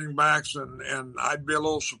 2 running backs, and I'd be a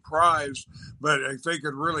little surprised, but if they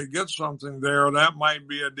could really get something there, that might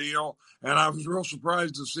be a deal. And I was real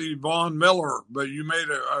surprised to see Von Miller, but you made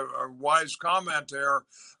a wise comment there.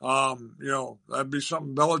 That'd be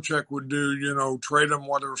something Belichick would do, trade him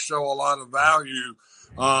while there's still a lot of value.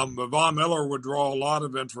 But Von Miller would draw a lot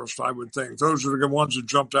of interest, I would think. Those are the ones that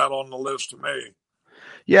jumped out on the list to me.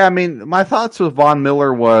 Yeah, I mean, my thoughts with Von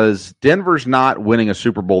Miller was Denver's not winning a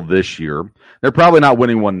Super Bowl this year. They're probably not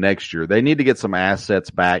winning one next year. They need to get some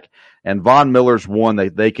assets back, and Von Miller's one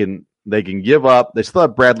they can give up. They still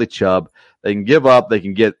have Bradley Chubb. They can give up. They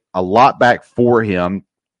can get a lot back for him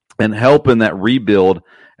and help in that rebuild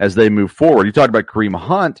as they move forward. You talked about Kareem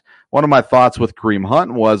Hunt. One of my thoughts with Kareem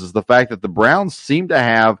Hunt is the fact that the Browns seem to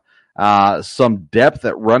have some depth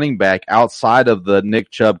at running back outside of the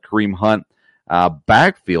Nick Chubb, Kareem Hunt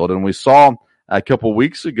backfield. And we saw a couple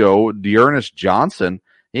weeks ago, Dearness Johnson,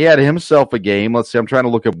 he had himself a game. Let's see, I'm trying to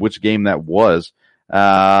look up which game that was.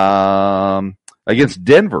 Against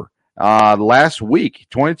Denver last week,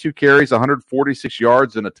 22 carries, 146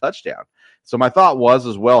 yards, and a touchdown. So my thought was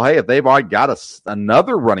as well, hey, if they've already got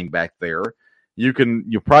another running back there,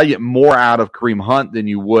 you'll probably get more out of Kareem Hunt than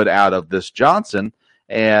you would out of this Johnson.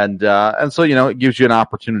 And so, it gives you an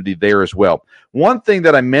opportunity there as well. One thing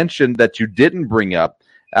that I mentioned that you didn't bring up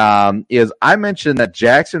is I mentioned that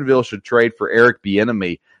Jacksonville should trade for Eric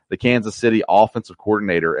Bieniemy, the Kansas City offensive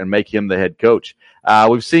coordinator, and make him the head coach.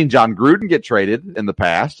 We've seen John Gruden get traded in the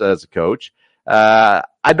past as a coach. I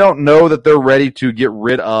don't know that they're ready to get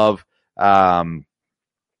rid of Urban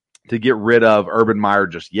Meyer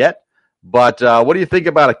just yet. But what do you think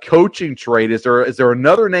about a coaching trade? Is there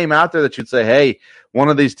another name out there that you'd say, hey, one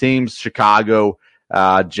of these teams, Chicago,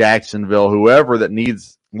 Jacksonville, whoever that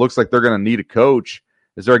looks like they're going to need a coach?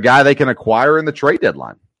 Is there a guy they can acquire in the trade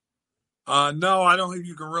deadline? No, I don't think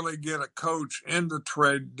you can really get a coach in the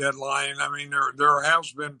trade deadline. I mean, there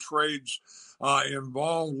has been trades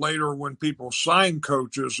involved later when people sign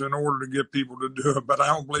coaches in order to get people to do it, but I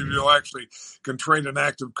don't believe you'll actually can trade an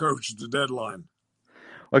active coach at the deadline.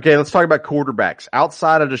 Okay, let's talk about quarterbacks.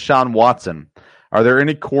 Outside of Deshaun Watson, are there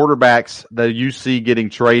any quarterbacks that you see getting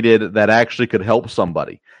traded that actually could help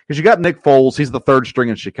somebody? Because you got Nick Foles. He's the third string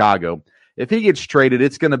in Chicago. If he gets traded,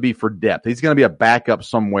 it's going to be for depth. He's going to be a backup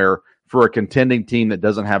somewhere for a contending team that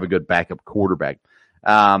doesn't have a good backup quarterback.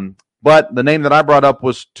 But the name that I brought up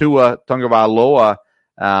was Tua Tagovailoa.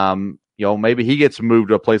 Maybe he gets moved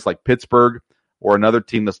to a place like Pittsburgh or another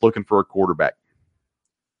team that's looking for a quarterback.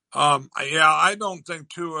 I don't think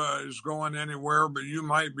Tua is going anywhere, but you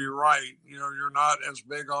might be right. You're not as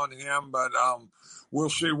big on him, but we'll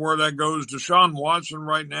see where that goes. Deshaun Watson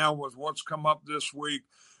right now with what's come up this week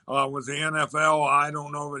with the NFL, I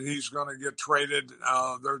don't know that he's going to get traded.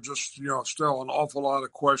 There's just, still an awful lot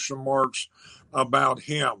of question marks about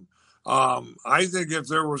him. I think if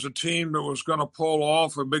there was a team that was going to pull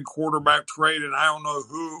off a big quarterback trade, and I don't know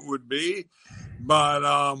who it would be, but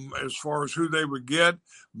as far as who they would get,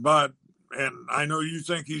 and I know you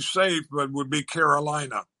think he's safe, but would be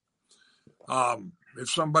Carolina. If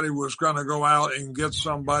somebody was going to go out and get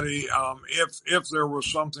somebody, if there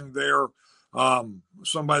was something there,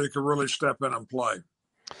 somebody could really step in and play.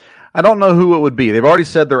 I don't know who it would be. They've already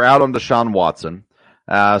said they're out on Deshaun Watson.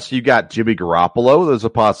 So you've got Jimmy Garoppolo. There's a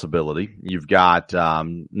possibility. You've got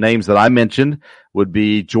names that I mentioned would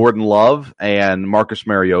be Jordan Love and Marcus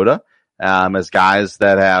Mariota as guys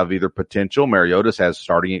that have either potential. Mariota has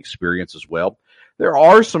starting experience as well. There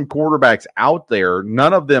are some quarterbacks out there,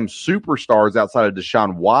 none of them superstars outside of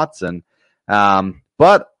Deshaun Watson.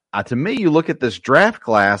 But to me, you look at this draft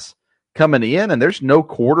class coming in, and there's no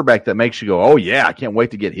quarterback that makes you go, oh, yeah, I can't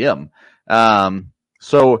wait to get him.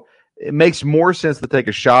 So it makes more sense to take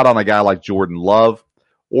a shot on a guy like Jordan Love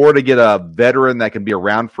or to get a veteran that can be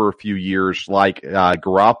around for a few years like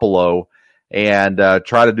Garoppolo and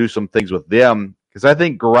try to do some things with them. Because I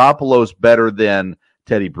think Garoppolo's better than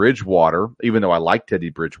Teddy Bridgewater, even though I like Teddy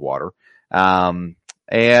Bridgewater. And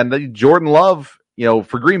Jordan Love,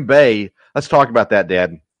 for Green Bay, let's talk about that,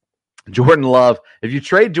 Dad. Jordan Love, if you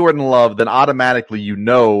trade Jordan Love, then automatically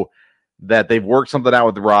that they've worked something out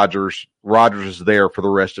with Rodgers. Rodgers is there for the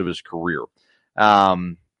rest of his career.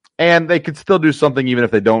 And they could still do something even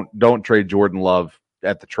if they don't trade Jordan Love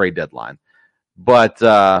at the trade deadline. But,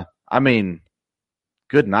 good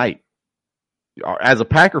night. As a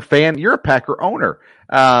Packer fan, you're a Packer owner.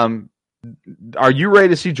 Are you ready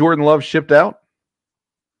to see Jordan Love shipped out?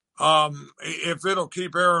 If it'll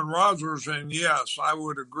keep Aaron Rodgers, then yes, I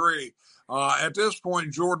would agree. At this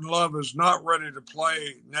point, Jordan Love is not ready to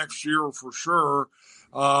play next year for sure.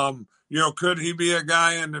 Could he be a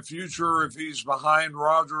guy in the future if he's behind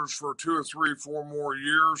Rodgers for 2 or 3, 4 more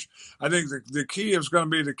years? I think the key is going to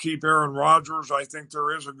be to keep Aaron Rodgers. I think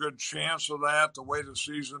there is a good chance of that, the way the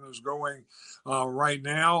season is going right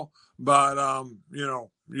now. But,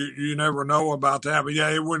 you never know about that. But,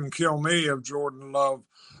 yeah, it wouldn't kill me if Jordan Love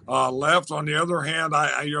left. On the other hand,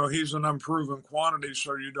 he's an unproven quantity,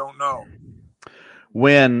 so you don't know.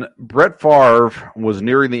 When Brett Favre was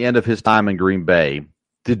nearing the end of his time in Green Bay,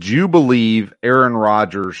 did you believe Aaron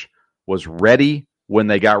Rodgers was ready when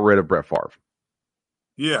they got rid of Brett Favre?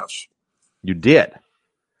 Yes. You did?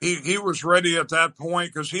 He was ready at that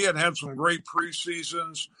point because he had some great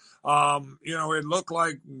preseasons. It looked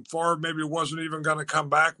like Favre maybe wasn't even going to come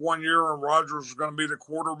back one year and Rodgers was going to be the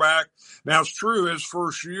quarterback. Now, it's true his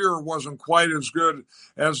first year wasn't quite as good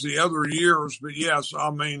as the other years, but yes,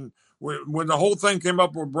 when the whole thing came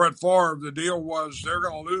up with Brett Favre, the deal was they're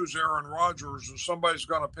going to lose Aaron Rodgers and somebody's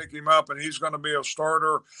going to pick him up and he's going to be a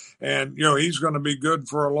starter and, he's going to be good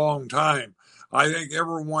for a long time. I think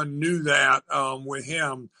everyone knew that with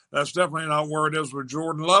him. That's definitely not where it is with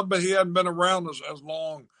Jordan Love, but he hadn't been around as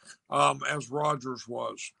long as Rodgers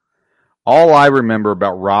was. All I remember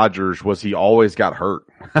about Rodgers was he always got hurt.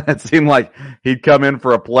 It seemed like he'd come in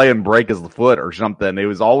for a play and break his foot or something. He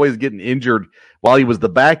was always getting injured while he was the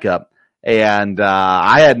backup. And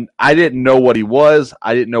I didn't know what he was.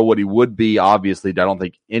 I didn't know what he would be. Obviously, I don't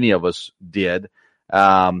think any of us did.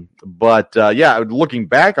 But looking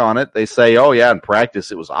back on it, they say, oh yeah, in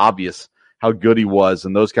practice it was obvious how good he was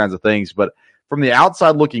and those kinds of things. But from the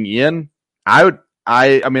outside looking in, I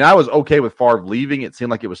was okay with Favre leaving. It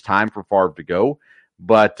seemed like it was time for Favre to go,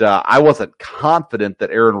 but I wasn't confident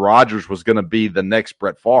that Aaron Rodgers was going to be the next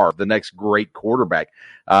Brett Favre, the next great quarterback,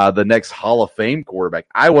 the next Hall of Fame quarterback.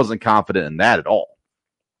 I wasn't confident in that at all.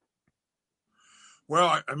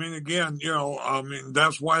 Well, I mean, again,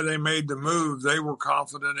 that's why they made the move. They were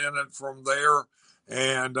confident in it from there.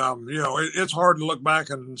 And, it's hard to look back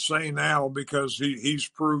and say now because he's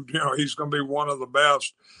proved, he's going to be one of the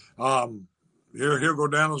best. He'll go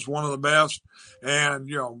down as one of the best. And,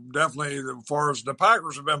 definitely as far as the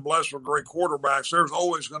Packers have been blessed with great quarterbacks, there's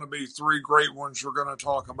always going to be three great ones you're going to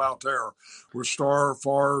talk about there with Starr,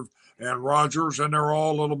 Favre, and Rodgers, and they're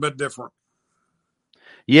all a little bit different.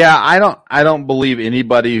 Yeah, I don't believe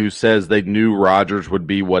anybody who says they knew Rodgers would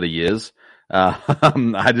be what he is. I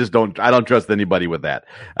don't trust anybody with that.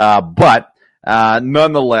 But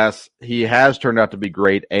nonetheless, he has turned out to be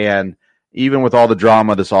great. And even with all the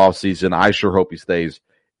drama this offseason, I sure hope he stays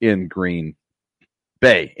in Green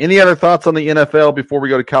Bay. Any other thoughts on the NFL before we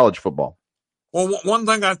go to college football? Well, one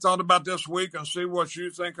thing I thought about this week, and see what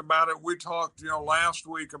you think about it. We talked, last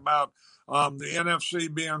week about the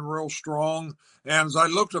NFC being real strong. And as I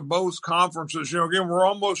looked at both conferences, again, we're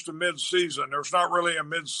almost to mid-season. There's not really a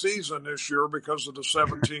mid-season this year because of the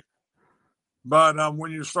 17. But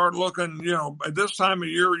when you start looking, at this time of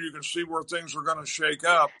year, you can see where things are going to shake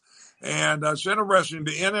up. And it's interesting.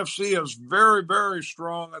 The NFC is very, very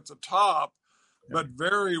strong at the top, but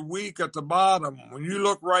very weak at the bottom. When you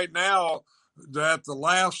look right now, that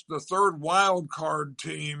the third wild card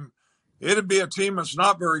team, it'd be a team that's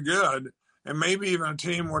not very good, and maybe even a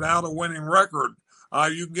team without a winning record.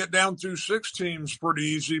 You can get down through 6 teams pretty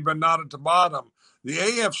easy, but not at the bottom. The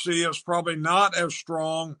AFC is probably not as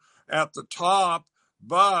strong at the top,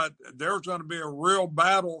 but there's going to be a real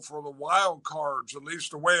battle for the wild cards, at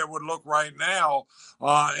least the way it would look right now.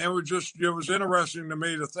 And it was interesting to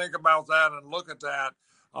me to think about that and look at that.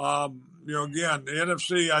 Again, the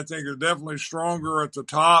NFC, I think, is definitely stronger at the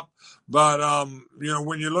top. But,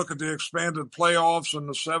 when you look at the expanded playoffs and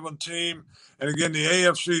the 7th team, and again, the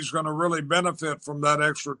AFC is going to really benefit from that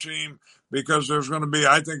extra team because there's going to be,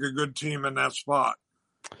 I think, a good team in that spot.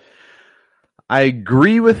 I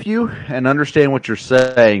agree with you and understand what you're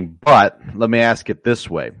saying, but let me ask it this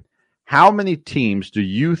way. How many teams do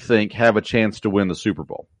you think have a chance to win the Super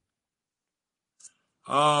Bowl?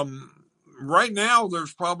 Right now,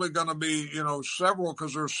 there's probably going to be, several,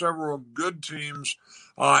 because there's several good teams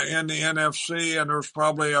in the NFC, and there's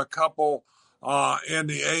probably a couple in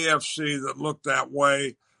the AFC that look that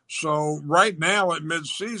way. So right now at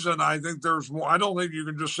midseason, I think there's more. I don't think you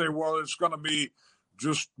can just say, well, it's going to be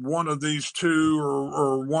just one of these two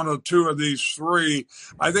or one or two of these three.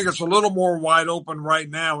 I think it's a little more wide open right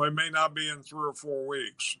now. It may not be in 3 or 4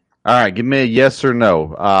 weeks. All right, give me a yes or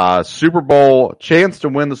no. Super Bowl, chance to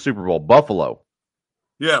win the Super Bowl. Buffalo.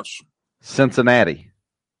 Yes. Cincinnati.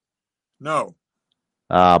 No.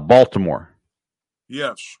 Baltimore.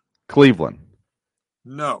 Yes. Cleveland.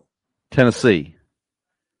 No. Tennessee.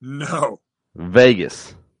 No.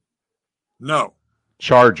 Vegas. No.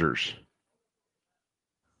 Chargers.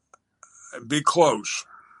 Be close.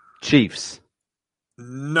 Chiefs.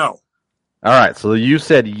 No. All right, so you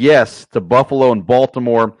said yes to Buffalo and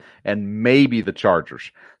Baltimore and maybe the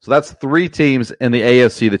Chargers. So that's 3 teams in the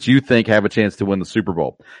AFC that you think have a chance to win the Super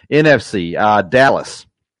Bowl. NFC, Dallas.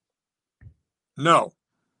 No.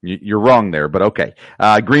 You're wrong there, but okay.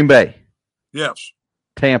 Green Bay. Yes.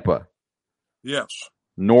 Tampa. Yes.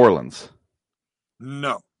 New Orleans.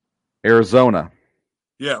 No. Arizona.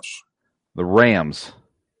 Yes. The Rams.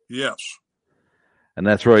 Yes. And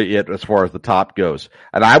that's really it as far as the top goes.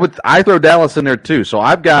 And I throw Dallas in there too. So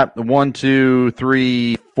I've got 1, 2,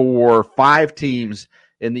 3, 4, 5 teams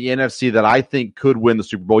in the NFC that I think could win the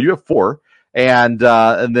Super Bowl. You have 4. And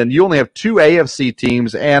then you only have 2 AFC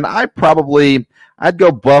teams. And I'd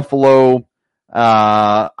go Buffalo.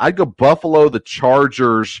 I'd go Buffalo, the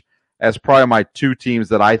Chargers as probably my 2 teams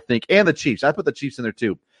that I think, and the Chiefs. I put the Chiefs in there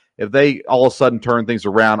too. If they all of a sudden turn things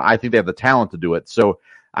around, I think they have the talent to do it. So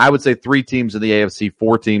I would say 3 teams in the AFC,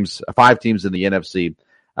 5 teams in the NFC.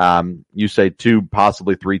 You say 2,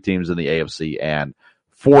 possibly 3 teams in the AFC and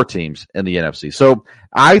 4 teams in the NFC. So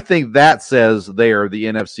I think that says there the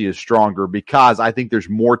NFC is stronger because I think there's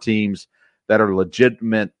more teams that are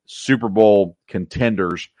legitimate Super Bowl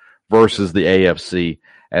contenders versus the AFC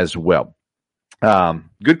as well.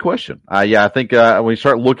 Good question. I think when you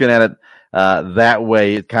start looking at it that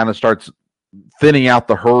way, it kind of starts thinning out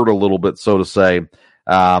the herd a little bit, so to say.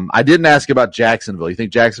 I didn't ask about Jacksonville. You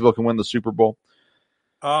think Jacksonville can win the Super Bowl?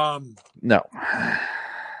 No.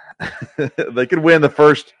 They could win the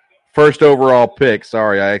first overall pick.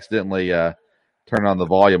 Sorry, I accidentally turned on the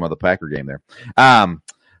volume of the Packer game there.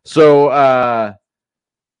 So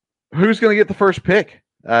who's going to get the first pick?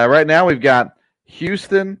 Right now we've got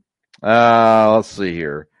Houston. Let's see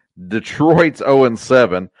here. Detroit's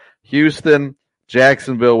 0-7. Houston,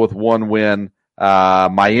 Jacksonville with 1 win.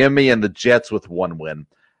 Miami and the Jets with 1 win.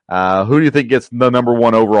 Who do you think gets the number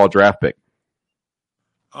 1 overall draft pick?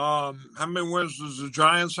 How many wins does the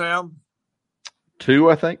Giants have? 2,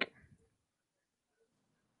 I think.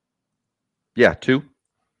 Yeah, 2.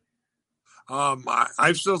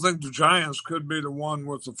 I still think the Giants could be the one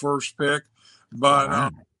with the first pick,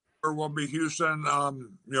 but there will be Houston.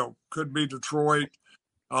 Could be Detroit,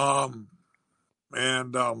 and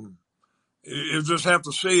you just have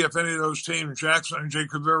to see if any of those teams,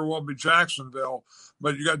 could very well be Jacksonville.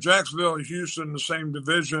 But you got Jacksonville and Houston in the same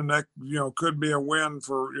division. That could be a win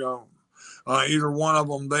for either one of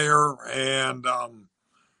them there. And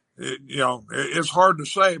it's hard to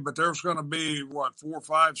say, but there's going to be 4,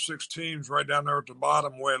 5, 6 teams right down there at the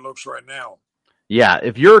bottom, the way it looks right now. Yeah,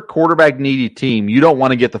 if you're a quarterback needy team, you don't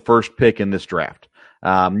want to get the first pick in this draft.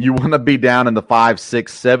 You want to be down in the 5,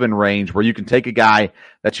 6, 7 range where you can take a guy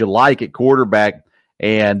that you like at quarterback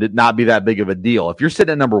and it not be that big of a deal. If you're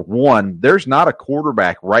sitting at number 1, there's not a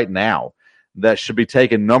quarterback right now that should be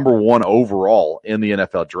taken number 1 overall in the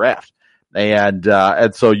NFL draft. And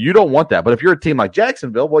so you don't want that. But if you're a team like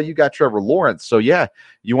Jacksonville, well, you got Trevor Lawrence. So, yeah,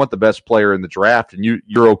 you want the best player in the draft, and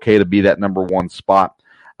you're okay to be that number 1 spot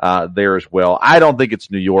there as well. I don't think it's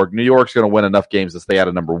New York. New York's going to win enough games to stay out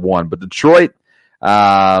of number 1. But Detroit,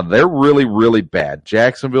 they're really, really bad.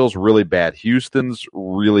 Jacksonville's really bad. Houston's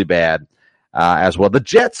really bad as well. The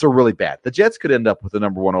Jets are really bad. The Jets could end up with the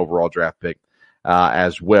number 1 overall draft pick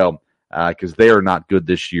as well because they are not good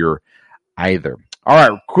this year either. All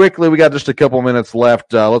right, quickly, we got just a couple minutes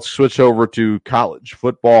left. Let's switch over to college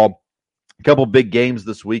football. A couple big games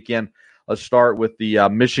this weekend. Let's start with the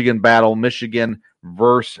Michigan battle, Michigan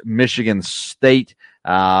versus Michigan State.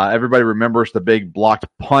 Everybody remembers the big blocked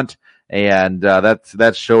punt, and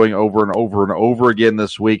that's showing over and over and over again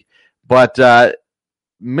this week. But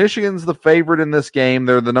Michigan's the favorite in this game.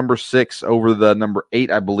 They're the number 6 over the number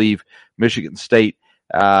 8, I believe, Michigan State.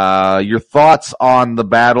 Your thoughts on the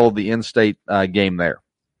battle, the in-state game there?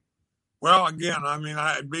 Well, again,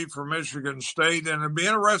 I'd be for Michigan State, and it'd be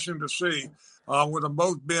interesting to see with them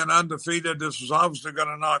both being undefeated. This is obviously going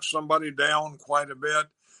to knock somebody down quite a bit,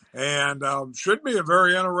 and should be a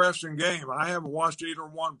very interesting game. I haven't watched either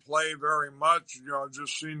one play very much. I've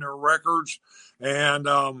just seen their records, and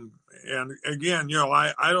again,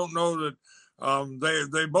 I don't know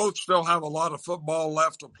that they both still have a lot of football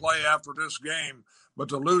left to play after this game. But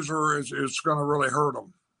the loser is going to really hurt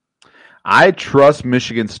them. I trust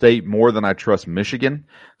Michigan State more than I trust Michigan.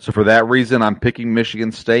 So for that reason, I'm picking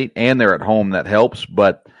Michigan State, and they're at home. That helps.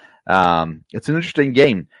 But it's an interesting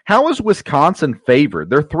game. How is Wisconsin favored?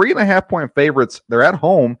 They're 3.5-point favorites. They're at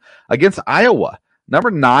home against Iowa.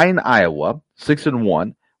 Number 9, Iowa,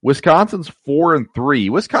 6-1. Wisconsin's 4-3.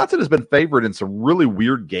 Wisconsin has been favored in some really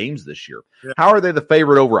weird games this year. Yeah. How are they the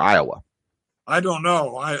favorite over Iowa? I don't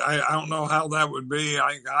know. I don't know how that would be.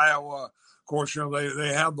 I think Iowa, of course,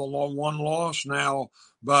 they have the 1 loss now,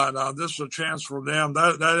 but this is a chance for them.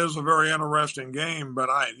 That is a very interesting game, but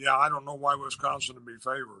I don't know why Wisconsin would be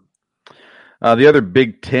favored. The other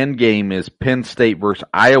Big Ten game is Penn State versus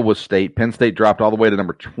Iowa State. Penn State dropped all the way to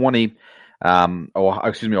number 20.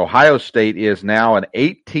 Ohio State is now an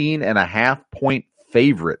 18.5-point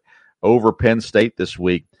favorite over Penn State this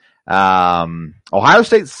week. Ohio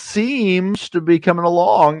State seems to be coming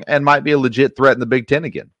along and might be a legit threat in the Big Ten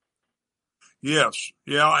again. Yes.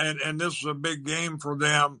 Yeah. And this is a big game for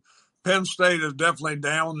them. Penn State is definitely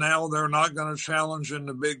down now. They're not going to challenge in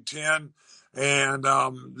the Big Ten. And,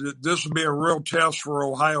 this will be a real test for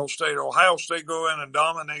Ohio State. Ohio State go in and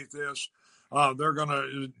dominate this. They're going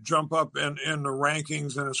to jump up in the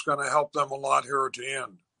rankings, and it's going to help them a lot here at the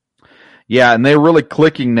end. Yeah, and they're really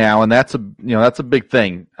clicking now, and that's a big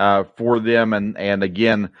thing for them. And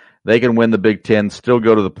again, they can win the Big Ten, still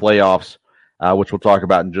go to the playoffs, which we'll talk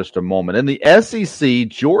about in just a moment. In the SEC,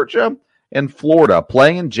 Georgia and Florida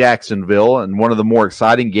playing in Jacksonville, and one of the more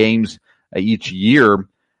exciting games each year.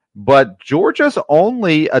 but Georgia's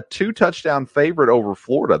only a 2-touchdown favorite over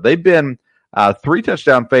Florida. They've been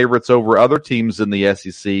 3-touchdown favorites over other teams in the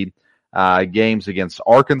SEC games against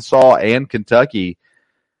Arkansas and Kentucky.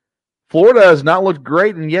 Florida has not looked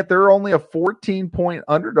great, and yet they're only a 14-point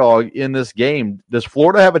underdog in this game. Does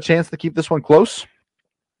Florida have a chance to keep this one close?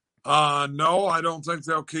 No, I don't think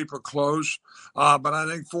they'll keep it close, but I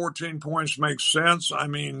think 14 points makes sense. I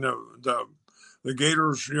mean, the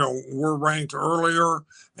Gators, were ranked earlier,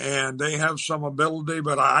 and they have some ability,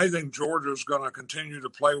 but I think Georgia's going to continue to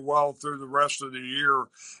play well through the rest of the year,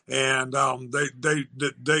 and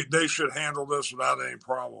they should handle this without any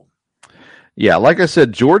problem. Yeah, like I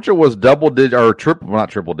said, Georgia was not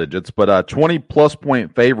triple digits, but 20-plus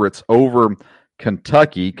point favorites over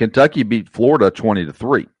Kentucky. Kentucky beat Florida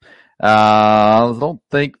 20-3. I don't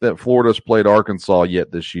think that Florida's played Arkansas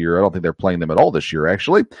yet this year. I don't think they're playing them at all this year,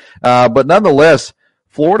 actually. But nonetheless,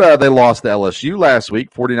 Florida, they lost to LSU last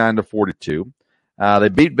week, 49-42. They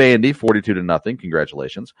beat Vandy 42-0.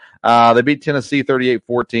 Congratulations. They beat Tennessee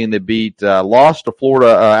 38-14. They lost to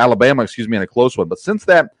Alabama, in a close one. But since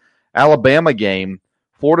that Alabama game,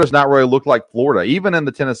 Florida's not really looked like Florida. Even in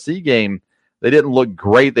the Tennessee game, they didn't look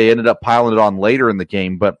great. They ended up piling it on later in the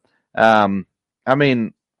game. But,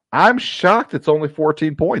 I'm shocked it's only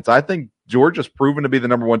 14 points. I think Georgia's proven to be the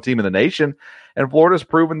number one team in the nation, and Florida's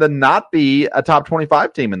proven to not be a top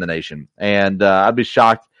 25 team in the nation. And I'd be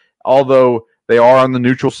shocked, although they are on the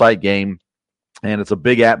neutral site game, and it's a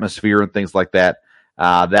big atmosphere and things like that.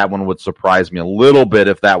 That one would surprise me a little bit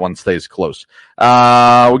if that one stays close. We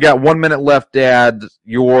got 1 minute left, Dad.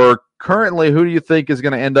 Who do you think is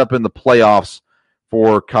going to end up in the playoffs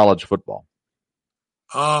for college football?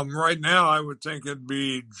 Right now, I would think it'd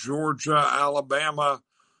be Georgia, Alabama,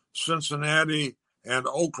 Cincinnati, and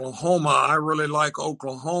Oklahoma. I really like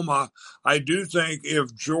Oklahoma. I do think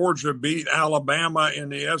if Georgia beat Alabama in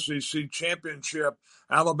the SEC championship,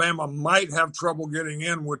 Alabama might have trouble getting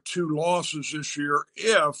in with 2 losses this year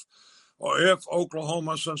if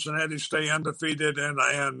Oklahoma, Cincinnati stay undefeated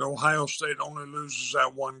and Ohio State only loses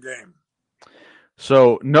that one game.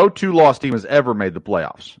 So no 2-loss team has ever made the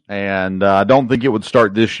playoffs, and I don't think it would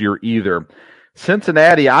start this year either.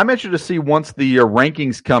 Cincinnati, I'm interested to see once the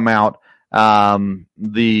rankings come out,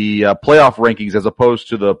 the playoff rankings as opposed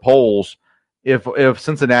to the polls, if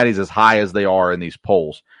Cincinnati's as high as they are in these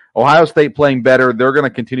polls. Ohio State playing better. They're going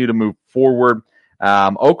to continue to move forward.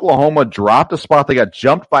 Oklahoma dropped a spot. They got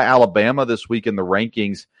jumped by Alabama this week in the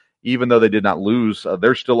rankings, even though they did not lose.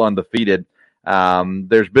 They're still undefeated.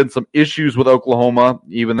 There's been some issues with Oklahoma,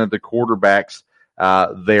 even at the quarterbacks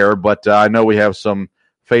there, but I know we have some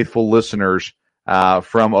faithful listeners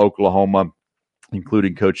from Oklahoma,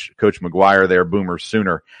 including Coach McGuire there, Boomer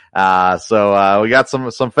Sooner. So we got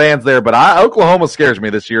some fans there, but Oklahoma scares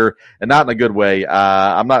me this year, and not in a good way.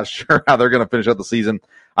 I'm not sure how they're going to finish out the season.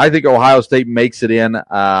 I think Ohio State makes it in.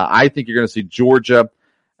 I think you're going to see Georgia,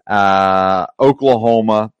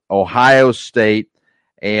 Oklahoma, Ohio State,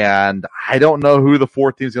 and I don't know who the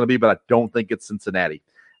fourth team is going to be, but I don't think it's Cincinnati.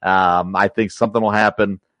 I think something will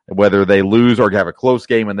happen, whether they lose or have a close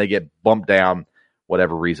game and they get bumped down,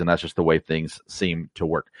 whatever reason. That's just the way things seem to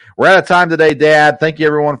work. We're out of time today, Dad. Thank you,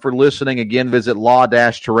 everyone, for listening. Again, visit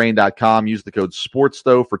law-terrain.com. Use the code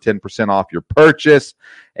SPORTSTOVE for 10% off your purchase,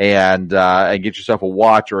 and get yourself a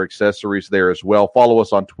watch or accessories there as well. Follow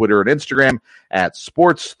us on Twitter and Instagram at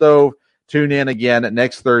SportsStove. Tune in again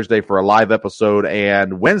next Thursday for a live episode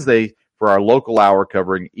and Wednesday for our local hour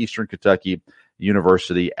covering Eastern Kentucky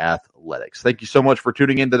University athletics. Thank you so much for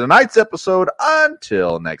tuning in to tonight's episode.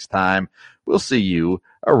 Until next time, we'll see you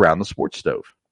around the Sports Stove.